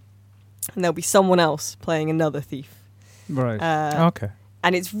 and there'll be someone else playing another thief. Right. Okay.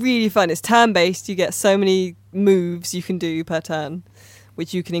 And it's really fun. It's turn-based. You get so many moves you can do per turn,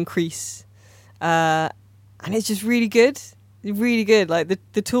 which you can increase. And it's just really good. Really good. Like,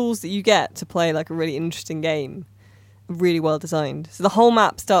 the tools that you get to play, like, a really interesting game are really well designed. So the whole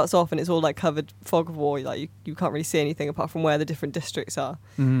map starts off and it's all, like, covered fog of war. Like, you can't really see anything apart from where the different districts are.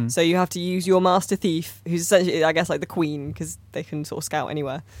 Mm-hmm. So you have to use your Master Thief, who's essentially, I guess, like the queen, because they can sort of scout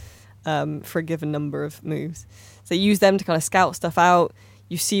anywhere for a given number of moves. So you use them to kind of scout stuff out.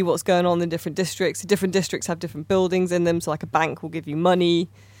 You see what's going on in different districts. The different districts have different buildings in them. So like a bank will give you money.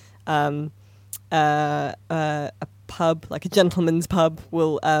 A pub, like a gentleman's pub,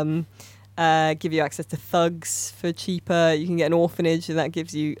 will give you access to thugs for cheaper. You can get an orphanage, and that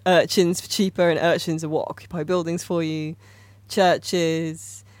gives you urchins for cheaper. And urchins are what occupy buildings for you.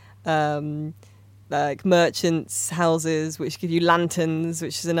 Churches, like merchants' houses, which give you lanterns,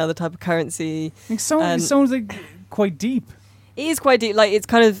 which is another type of currency. It sounds like quite deep. It is quite deep. Like, it's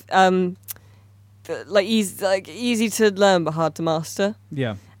kind of easy to learn but hard to master.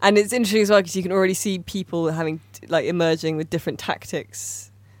 Yeah. And it's interesting as well because you can already see people emerging with different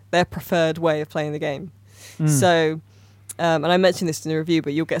tactics, their preferred way of playing the game. So, and I mentioned this in the review,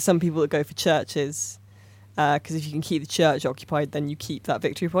 but you'll get some people that go for churches because if you can keep the church occupied, then you keep that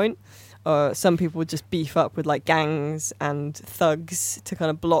victory point. Some people would just beef up with like gangs and thugs to kind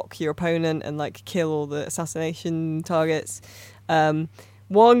of block your opponent and like kill all the assassination targets.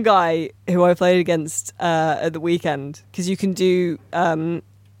 One guy who I played against at the weekend, because you can do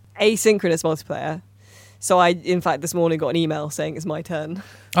asynchronous multiplayer. So I, in fact, this morning got an email saying it's my turn.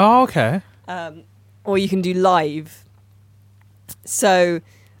 Oh, okay. Or you can do live. So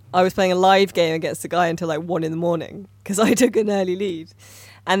I was playing a live game against a guy until like 1 a.m. because I took an early lead.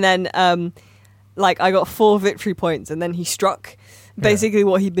 And then, I got 4 victory points, and then he struck. Basically,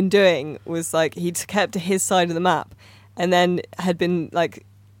 what he'd been doing was, like, he'd kept to his side of the map, and then had been, like,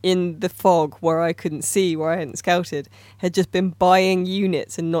 in the fog where I couldn't see, where I hadn't scouted, had just been buying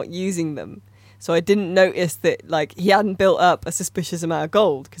units and not using them. So I didn't notice that, like, he hadn't built up a suspicious amount of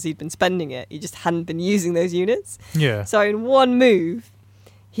gold because he'd been spending it. He just hadn't been using those units. Yeah. So in one move,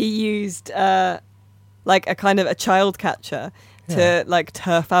 he used, a kind of a child catcher to like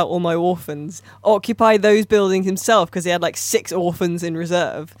turf out all my orphans, occupy those buildings himself because he had like 6 orphans in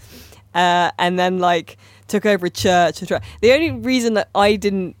reserve, and then like took over a church. The only reason that I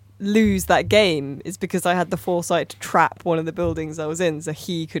didn't lose that game is because I had the foresight to trap one of the buildings I was in, so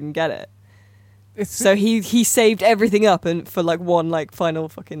he couldn't get it. So he saved everything up and for like one like final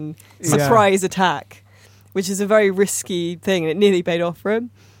fucking surprise attack, which is a very risky thing, and it nearly paid off for him.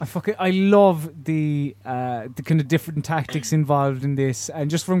 I love the kind of different tactics involved in this, and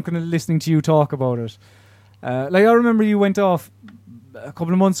just from kind of listening to you talk about it, I remember you went off a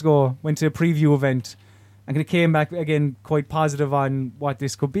couple of months ago, went to a preview event, and it came back again quite positive on what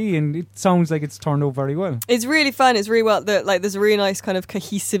this could be, and it sounds like it's turned out very well. It's really fun. It's really well. There's a really nice kind of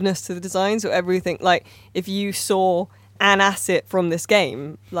cohesiveness to the design. So everything, like if you saw an asset from this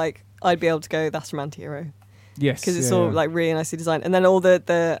game, like I'd be able to go, that's from Anti-Hero. Yes, because it's all like really nicely designed, and then all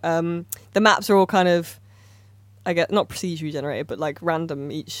the maps are all kind of, I guess, not procedurally generated, but like random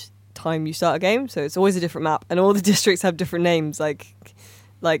each time you start a game. So it's always a different map, and all the districts have different names, like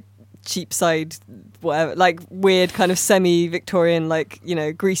Cheapside, whatever, like weird kind of semi-Victorian, like, you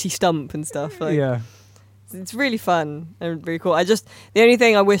know, Greasy Stump and stuff. Like, yeah, it's really fun and really cool. The only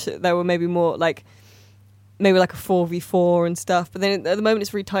thing I wish there were maybe more like maybe like a 4v4 and stuff, but then at the moment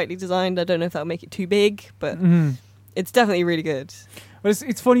it's really tightly designed. I don't know if that'll make it too big, but it's definitely really good. Well,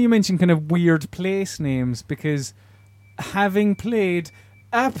 it's funny you mentioned kind of weird place names, because having played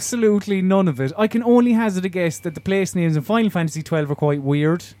absolutely none of it, I can only hazard a guess that the place names in Final Fantasy XII are quite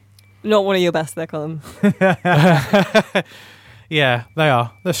weird. Not one of your best there, Colin. Yeah, they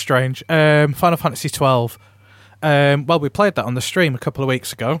are. They're strange. Final Fantasy XII. Well, we played that on the stream a couple of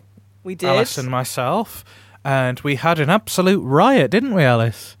weeks ago. We did. Alice and myself. And we had an absolute riot, didn't we,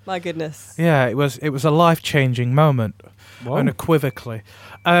 Alice? My goodness. Yeah, it was a life-changing moment. Whoa. Unequivocally.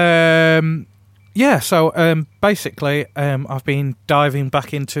 So basically, I've been diving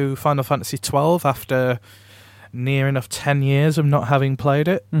back into Final Fantasy XII after near enough 10 years of not having played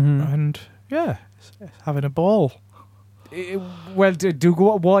it. And yeah, it's having a ball. Well, do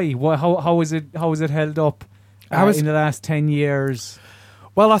go. Why? How is it held up in the last 10 years?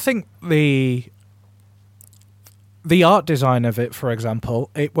 Well, I think the art design of it, for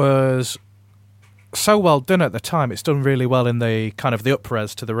example, it was so well done at the time. It's done really well in the kind of the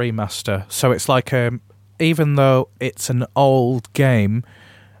up-res to the remaster. So it's like, even though it's an old game,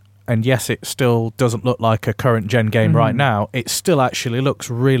 and yes, it still doesn't look like a current gen game right now, it still actually looks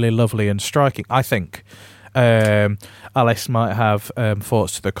really lovely and striking, I think. Alice might have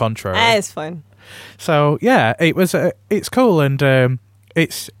thoughts to the contrary. It's fine. So yeah, it's cool, and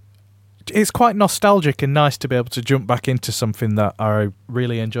it's quite nostalgic and nice to be able to jump back into something that I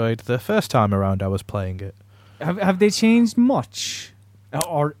really enjoyed the first time around I was playing it. Have they changed much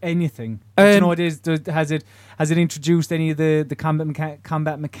or anything? Do you know what it is? Has it introduced any of the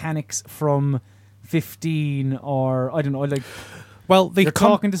combat mechanics from 15, or I don't know, like? Well, you're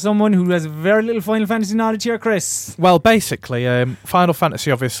talking to someone who has very little Final Fantasy knowledge here, Chris. Well, basically, Final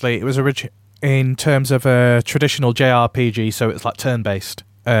Fantasy, obviously, it was in terms of a traditional JRPG, so it's like turn-based.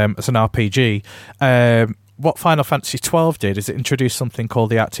 As an RPG, what Final Fantasy XII did is it introduced something called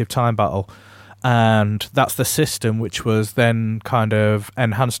the active time battle, and that's the system which was then kind of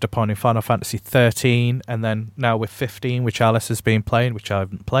enhanced upon in Final Fantasy XIII, and then now with 15, which Alice has been playing, which I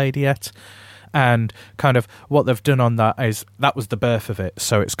haven't played yet. And kind of what they've done on that is that was the birth of it.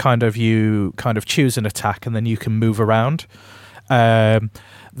 So it's kind of you kind of choose an attack and then you can move around. Then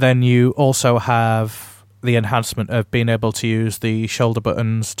you also have the enhancement of being able to use the shoulder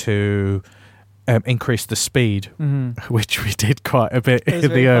buttons to increase the speed, which we did quite a bit in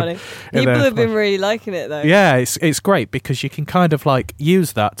really the funny. People have been really liking it though. Yeah, it's great because you can kind of like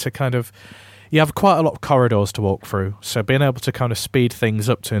use that to kind of, you have quite a lot of corridors to walk through, so being able to kind of speed things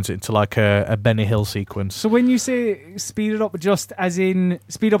up turns it into like a Benny Hill sequence. So when you say speed it up, just as in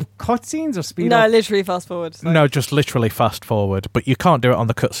speed up cutscenes or speed up? No, literally fast forward. Like. No, just literally fast forward, but you can't do it on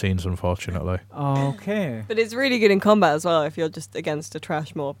the cutscenes, unfortunately. Okay. But it's really good in combat as well if you're just against a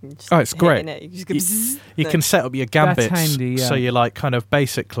trash mob. And just it's great. It. You just go you can set up your gambits. That's handy, yeah. So you like kind of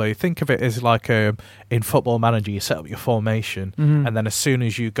basically think of it as like in Football Manager, you set up your formation, and then as soon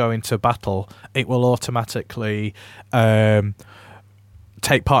as you go into battle, it will automatically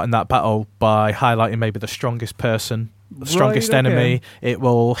take part in that battle by highlighting maybe the strongest person, the strongest enemy. It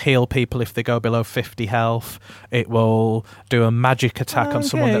will heal people if they go below 50 health. It will do a magic attack on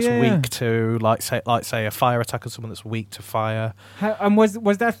someone that's weak to, like say a fire attack on someone that's weak to fire. And was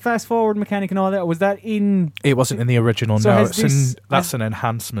that fast forward mechanic and all that? Was that in? It wasn't in the original. So no, that's an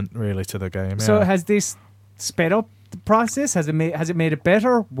enhancement really to the game. So has this sped up the process? Has it made it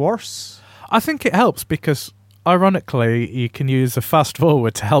better, worse? I think it helps because, ironically, you can use a fast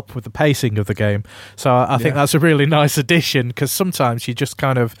forward to help with the pacing of the game. So I think that's a really nice addition because sometimes you just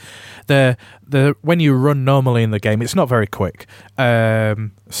kind of when you run normally in the game, it's not very quick.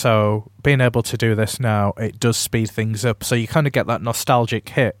 So being able to do this now, it does speed things up. So you kind of get that nostalgic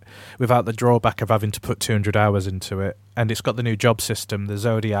hit without the drawback of having to put 200 hours into it. And it's got the new job system, the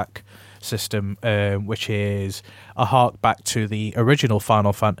Zodiac system, which is a hark back to the original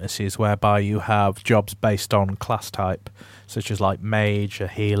Final Fantasies, whereby you have jobs based on class type, such as like mage, a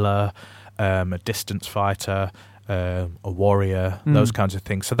healer, a distance fighter, a warrior, those kinds of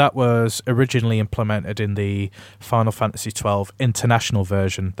things. So that was originally implemented in the Final Fantasy XII international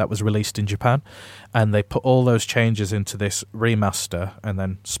version that was released in Japan, and they put all those changes into this remaster and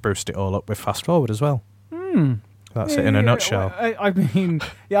then spruced it all up with Fast Forward as well. That's it in a nutshell. I mean,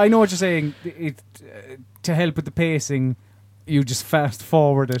 yeah, I know what you're saying. To help with the pacing, you just fast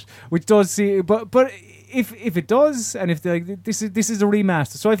forward it, which does see. But if it does, and if this is a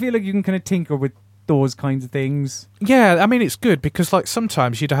remaster, so I feel like you can kind of tinker with those kinds of things. Yeah, I mean, it's good because like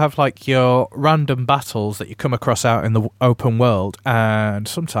sometimes you'd have like your random battles that you come across out in the open world, and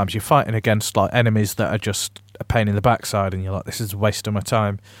sometimes you're fighting against like enemies that are just a pain in the backside, and you're like, this is a waste of my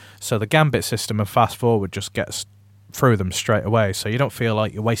time. So the Gambit system and Fast Forward just gets through them straight away, so you don't feel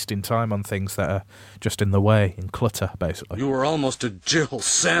like you're wasting time on things that are just in the way, in clutter, basically. You were almost a Jill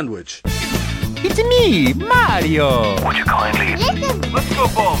sandwich. It's me, Mario! Would you kindly? Listen! Let's go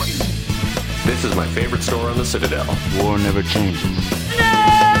bowling! This is my favorite store on the Citadel. War never changes.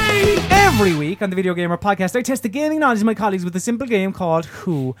 Every week on the Video Gamer podcast, I test the gaming knowledge of my colleagues with a simple game called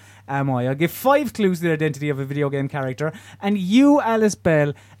Who Am I? I'll give 5 clues to the identity of a video game character, and you, Alice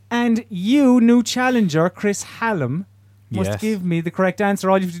Bell, and you, new challenger, Chris Hallam, must give me the correct answer.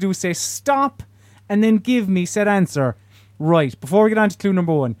 All you have to do is say stop, and then give me said answer. Right, before we get on to clue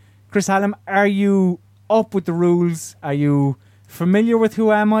number 1, Chris Hallam, are you up with the rules? Are you familiar with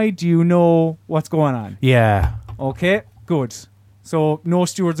Who Am I? Do you know what's going on? Yeah. Okay, good. So no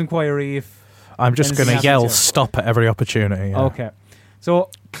steward's inquiry if... I'm just going to yell stop at every opportunity. Yeah. Okay.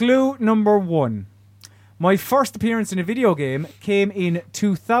 So clue number 1. My first appearance in a video game came in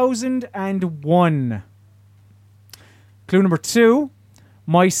 2001. Clue number 2.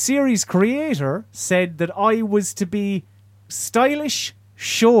 My series creator said that I was to be stylish,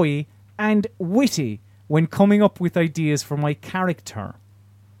 showy, and witty when coming up with ideas for my character.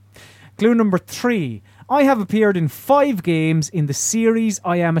 Clue number 3. I have appeared in 5 games in the series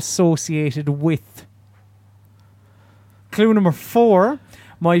I am associated with. Clue number 4.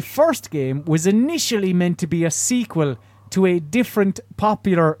 My first game was initially meant to be a sequel to a different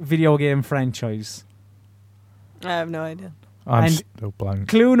popular video game franchise. I have no idea. I'm still blank.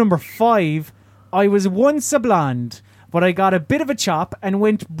 Clue number 5. I was once a blonde, but I got a bit of a chop and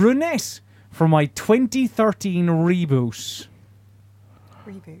went brunette for my 2013 reboot.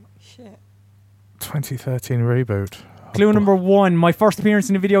 Reboot. Shit. 2013 reboot. Clue number 1. My first appearance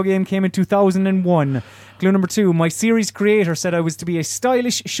in a video game came in 2001. Clue number 2. My series creator said I was to be a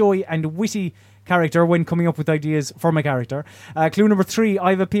stylish, showy, and witty character when coming up with ideas for my character. Clue number 3.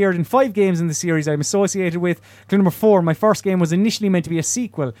 I've appeared in 5 games in the series I'm associated with. Clue number 4. My first game was initially meant to be a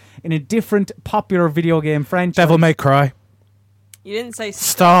sequel in a different popular video game franchise. Devil May Cry. You didn't say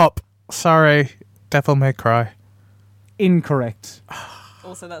Stop. Sorry. Devil May Cry. Incorrect.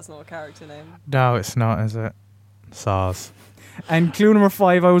 Also, that's not a character name. No, it's not, is it? SARS. And clue number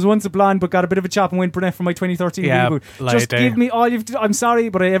 5, I was once a blonde but got a bit of a chop and went brunette for my 2013 reboot. Just give me all you've... I'm sorry,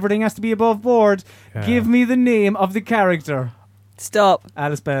 but everything has to be above board. Yeah. Give me the name of the character. Stop.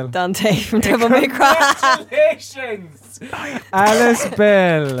 Alice Bell. Dante from Devil May Cry. Congratulations! Alice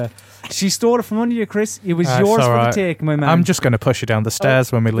Bell. She stole it from under you, Chris. It was yours for the take, my man. I'm just going to push you down the stairs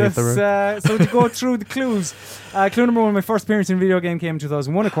when we leave the room. So to go through the clues. Clue number 1, my first appearance in a video game came in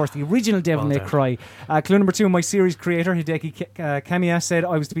 2001, of course, the original Devil May Cry. Clue number 2, my series creator, Hideki Kamiya, said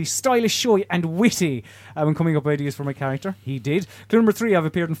I was to be stylish, showy, and witty when coming up with ideas for my character. He did. Clue number 3, I've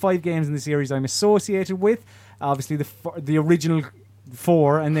appeared in 5 games in the series I'm associated with. Obviously, the original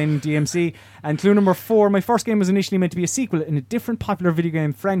 4 and then DMC. And clue number 4, my first game was initially meant to be a sequel in a different popular video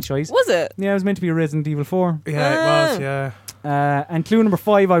game franchise. Was it? Yeah, it was meant to be Resident Evil 4. Yeah, it was, yeah. And clue number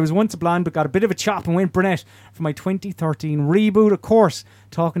 5, I was once a blonde but got a bit of a chop and went brunette for my 2013 reboot. Of course,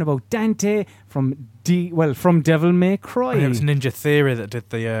 talking about Dante from Devil May Cry. It was Ninja Theory that did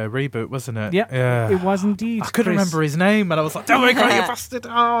the reboot, wasn't it? Yeah, it was indeed. I couldn't remember his name and I was like, Devil May Cry, you bastard!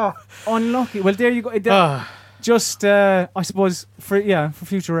 Oh. Unlucky. Well, there you go. Just, I suppose, for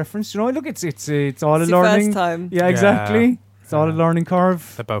future reference, you know, look, it's all a learning. First time. Yeah, exactly. Yeah. It's all a learning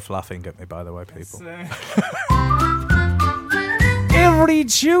curve. They're both laughing at me, by the way, people. Every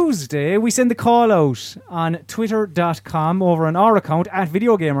Tuesday, we send the call out on twitter.com over on our account at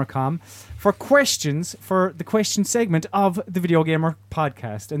VideoGamer.com for questions for the question segment of the Video Gamer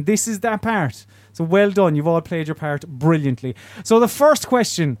podcast. And this is that part. So well done. You've all played your part brilliantly. So the first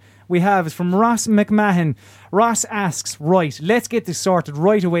question we have is from Ross McMahon. Ross asks, right, let's get this sorted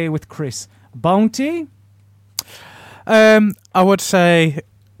right away with Chris. Bounty? I would say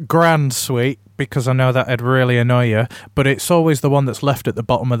Grand Sweet, because I know that would really annoy you, but it's always the one that's left at the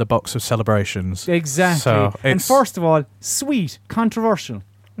bottom of the box of celebrations. Exactly. So and first of all, sweet, controversial.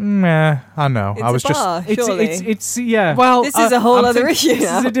 Nah, I know. It's I was a bar, surely. It's yeah. well. This is a whole I'm other think- issue This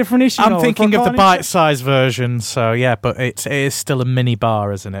now. is a different issue. I'm now. If thinking we're of the calling- bite-sized version, so yeah, but it is still a mini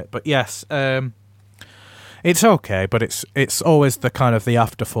bar, isn't it? But yes, it's okay, but it's always the kind of the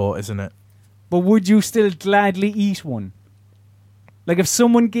afterthought, isn't it? But would you still gladly eat one? Like if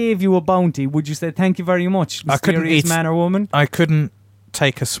someone gave you a bounty, would you say thank you very much, I couldn't mysterious eat- man or woman? I couldn't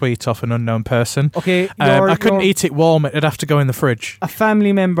take a sweet off an unknown person. Okay, I couldn't eat it warm. It'd have to go in the fridge. A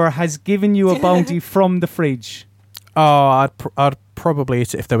family member has given you a bounty from the fridge. Oh, I'd probably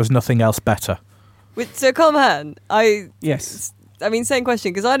eat it if there was nothing else better. So, Comhan, Yes. I mean, same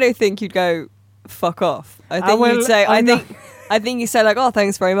question, because I don't think you'd go, fuck off. I think well, you'd say, I'm I think you say, like, oh,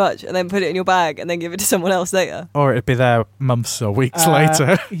 thanks very much, and then put it in your bag and then give it to someone else later. Or it'd be there months or weeks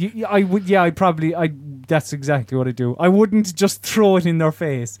later. I would. Yeah, that's exactly what I do. I wouldn't just throw it in their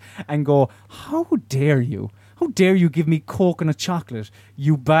face and go, "How dare you? How dare you give me coconut chocolate,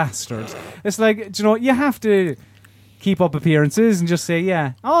 you bastards!" It's like, you know, you have to keep up appearances and just say,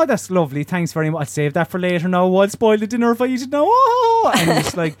 "Yeah, oh, that's lovely. Thanks very much. I'll save that for later. Now, I'll spoil the dinner if I eat it now." Oh,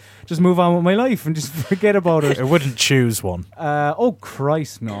 and just move on with my life and just forget about it. I wouldn't choose one. Oh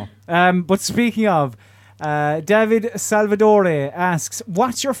Christ, no. But speaking of, David Salvadore asks,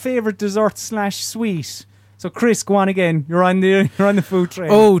 "What's your favorite dessert / sweet?" So Chris, go on again. You're on the food train.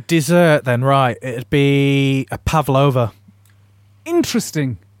 Oh, dessert then, right. It'd be a pavlova.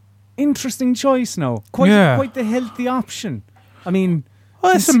 Interesting choice. Now, quite the healthy option. I mean,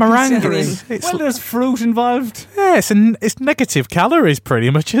 Well, it's a meringue. considering- well, there's fruit involved. Yeah, it's negative calories pretty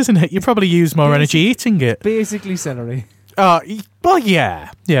much, isn't it? You probably use more energy eating it. Basically, celery. Well, yeah.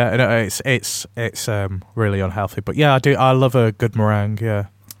 No, it's really unhealthy, but yeah, I love a good meringue. Yeah.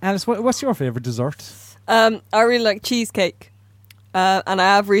 Alice, what's your favorite dessert? I really like cheesecake, and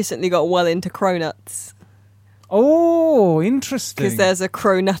I have recently got well into cronuts, Oh, interesting. because there's a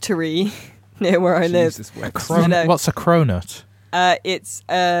cronuttery near where I live. Jesus, what? I know. What's a cronut? It's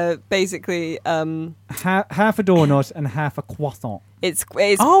basically half a donut and half a croissant. it's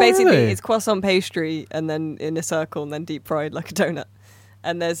Oh, basically really? it's croissant pastry and then in a circle and then deep fried like a donut.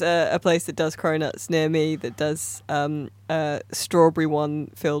 And there's a place that does cronuts near me that does a strawberry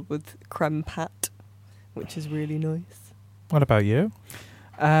one filled with creme pat, which is really nice. What about you?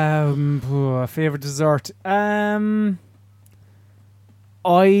 Favorite dessert.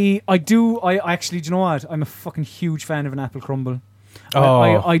 I actually, do you know what? I'm a fucking huge fan of an apple crumble. Oh.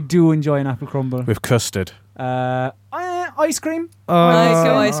 I do enjoy an apple crumble. With custard. Ice cream. Nice,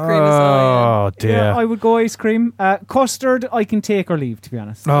 go ice cream as well, Oh dear. Yeah, I would go ice cream. Custard, I can take or leave, to be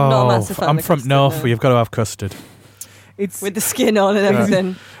honest. Oh, not a massive fan I'm of from custard, north. no. Where you've got to have custard. It's With the skin on and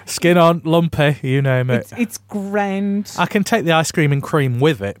everything. Skin on, lumpy, you name it. it's grand I can take the ice cream and cream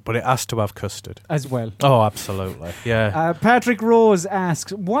with it, but it has to have custard. as well. Oh, absolutely. Yeah. Patrick Rose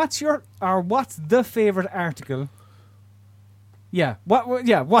asks, "What's the favorite article?" Yeah,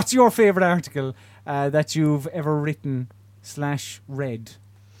 what's your favorite article that you've ever written / read?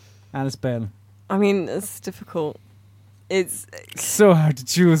 Alice Bell. I mean, it's difficult. It's So hard to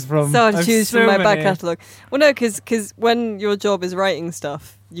choose from. so hard to I've choose so from my back many. catalogue. Well, no, because when your job is writing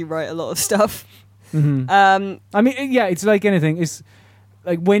stuff, you write a lot of stuff. Mhm. I mean, yeah, it's like anything. It's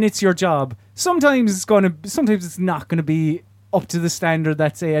like when it's your job. Sometimes it's not gonna be up to the standard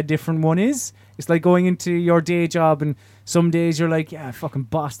that say a different one is. It's like going into your day job, and some days you're like, yeah, I fucking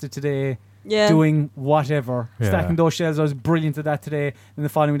bossed it today, Yeah. doing whatever, Yeah. stacking those shelves. I was brilliant at that today. And the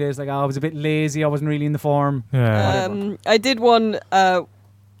following day, it's like, I was a bit lazy. I wasn't really in the form. Yeah. I did one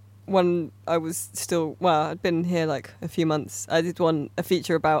when I was still, well, I'd been here like a few months. I did a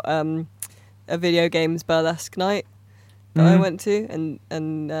feature about a video games burlesque night that I Mhm. went to,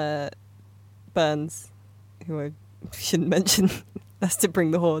 and Burns, who I shouldn't mention, that's to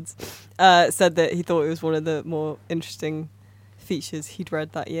bring the hordes, said that he thought it was one of the more interesting features he'd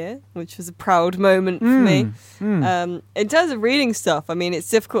read that year, which was a proud moment for me. In terms of reading stuff, I mean, it's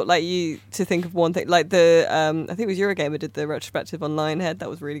difficult, like you, to think of one thing. Like I think it was Eurogamer did the retrospective on Lionhead. That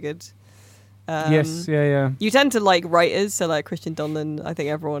was really good. Yes, yeah. You tend to like writers, so like Christian Donlan, I think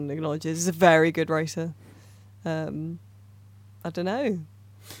everyone acknowledges, is a very good writer. I don't know.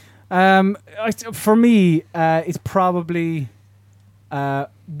 For me, it's probably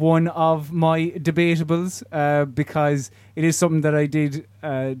one of my debatables because it is something that I did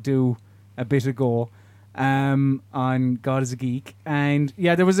do a bit ago on God is a Geek. And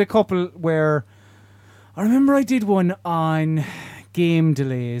yeah, there was a couple where I remember I did one on game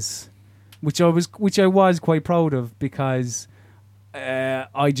delays, which I was quite proud of because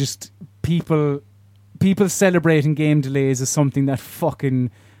I just people celebrating game delays is something that fucking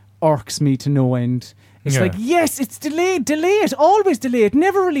irks me to no end. It's Yeah. like, yes, it's delayed. Delay it. Always delay it.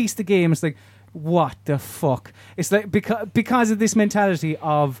 Never release the game. It's like, what the fuck? It's like because of this mentality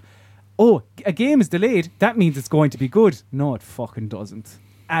of, oh, a game is delayed, that means it's going to be good. No, it fucking doesn't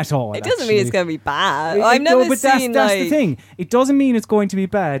at all. It doesn't mean it's going to be bad. No, I've never but seen that's like the thing. It doesn't mean it's going to be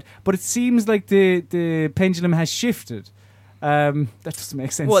bad, but it seems like the pendulum has shifted. That doesn't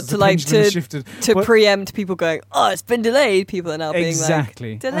make sense. what The to like pendulum has shifted. to But- preempt people going, oh, it's been delayed. People are now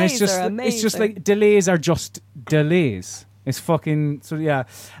exactly. being like, And it's delays just, are amazing. It's just like delays are just delays. It's fucking so yeah.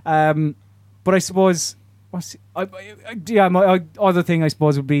 But I suppose my other thing I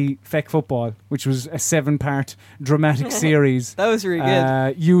suppose would be Feck Football, which was a 7-part dramatic series. that was really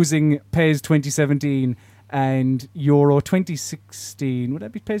good. Using PES 2017 and Euro 2016. Would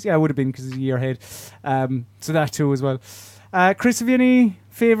that be PES? Yeah, it would have been because it's a year ahead. So that too as well. Chris, have you any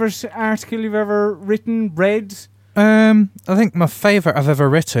favourite article you've ever written, read? I think my favourite I've ever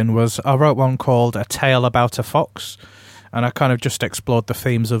written was I wrote one called A Tale About a Fox, and I kind of just explored the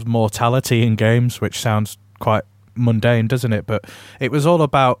themes of mortality in games, which sounds quite mundane, doesn't it? But it was all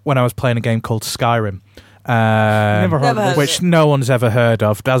about when I was playing a game called Skyrim. Never heard Never of heard it. Which no one's ever heard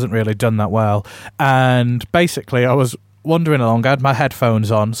of, hasn't really done that well. And basically, I was wandering along, I had my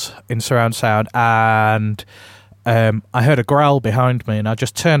headphones on in surround sound, and I heard a growl behind me, and I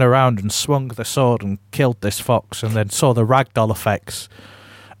just turned around and swung the sword and killed this fox, and then saw the ragdoll effects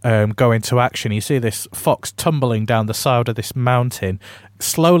go into action. You see this fox tumbling down the side of this mountain,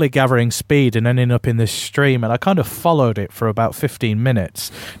 slowly gathering speed and ending up in this stream, and I kind of followed it for about 15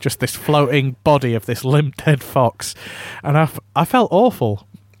 minutes, just this floating body of this limp dead fox, and I felt awful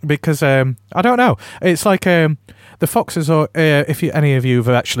because I don't know, it's like the foxes are if any of you have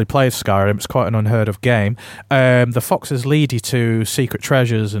actually played Skyrim, it's quite an unheard of game. The foxes lead you to secret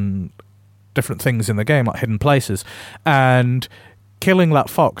treasures and different things in the game, like hidden places, and killing that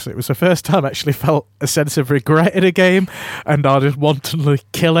fox, it was the first time I actually felt a sense of regret in a game, and I just wantonly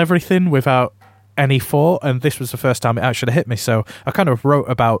kill everything without any thought, and this was the first time it actually hit me, so I kind of wrote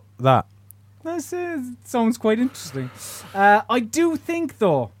about that. That sounds quite interesting. I do think,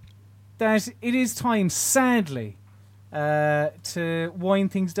 though, that it is time, sadly, to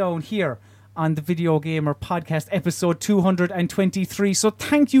wind things down here on the Video Gamer Podcast, episode 223. So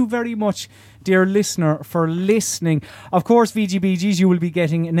thank you very much, dear listener, for listening. Of course, VGBGs, you will be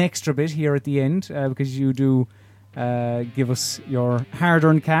getting an extra bit here at the end because you do give us your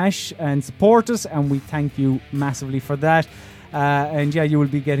hard-earned cash and support us, and we thank you massively for that. And yeah, you will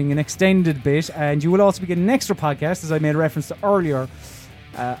be getting an extended bit, and you will also be getting an extra podcast, as I made reference to earlier,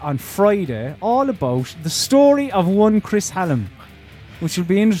 on Friday, all about the story of one Chris Hallam, which will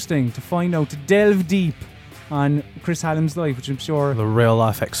be interesting to find out, to delve deep on Chris Hallam's life, which I'm sure... The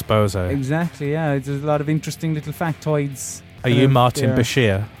real-life expose. Exactly, yeah. There's a lot of interesting little factoids. Are you Martin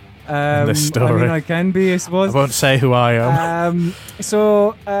Bashir in this story? I mean, I can be, I suppose. I won't say who I am.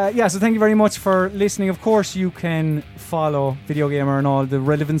 So thank you very much for listening. Of course, you can follow Video Gamer on all the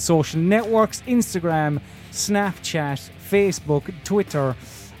relevant social networks, Instagram, Snapchat, Facebook, Twitter,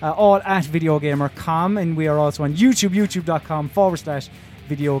 all at VideoGamer.com, and we are also on YouTube,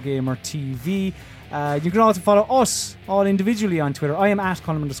 youtube.com/VideoGamerTV. You can also follow us all individually on Twitter. I am at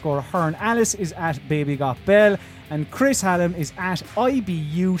Colin_Hearn. Alice is at BabyGotBell. And Chris Hallam is at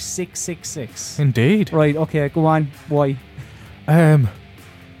IBU666. Indeed. Right, okay, go on. Why? I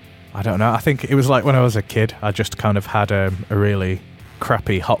don't know. I think it was like when I was a kid, I just kind of had a really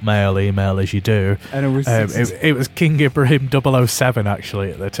crappy Hotmail email, as you do. And it was it was King Ibrahim 007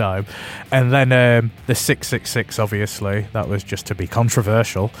 actually at the time, and then the 666, obviously that was just to be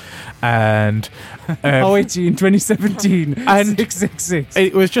controversial, and in 2017 and 666.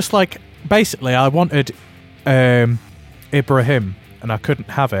 it was just like basically I wanted Ibrahim and I couldn't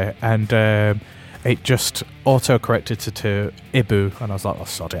have it, and it just auto-corrected to Ibu, and I was like, oh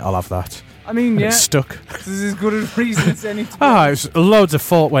sod it, I'll have that. I mean, And yeah, it stuck. this is as good a reason as any to be It's loads of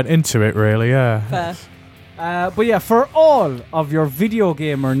thought went into it, really. Yeah. Fair. But yeah, for all of your Video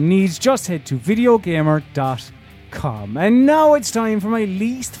Gamer needs, just head to videogamer.com. And now it's time for my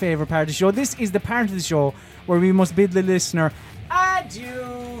least favourite part of the show. This is the part of the show where we must bid the listener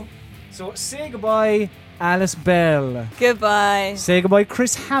adieu. So say goodbye, Alice Bell. Goodbye. Say goodbye,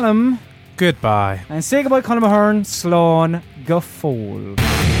 Chris Hallam. Goodbye. And say goodbye, Colin Mahern, Sloan Gaffol.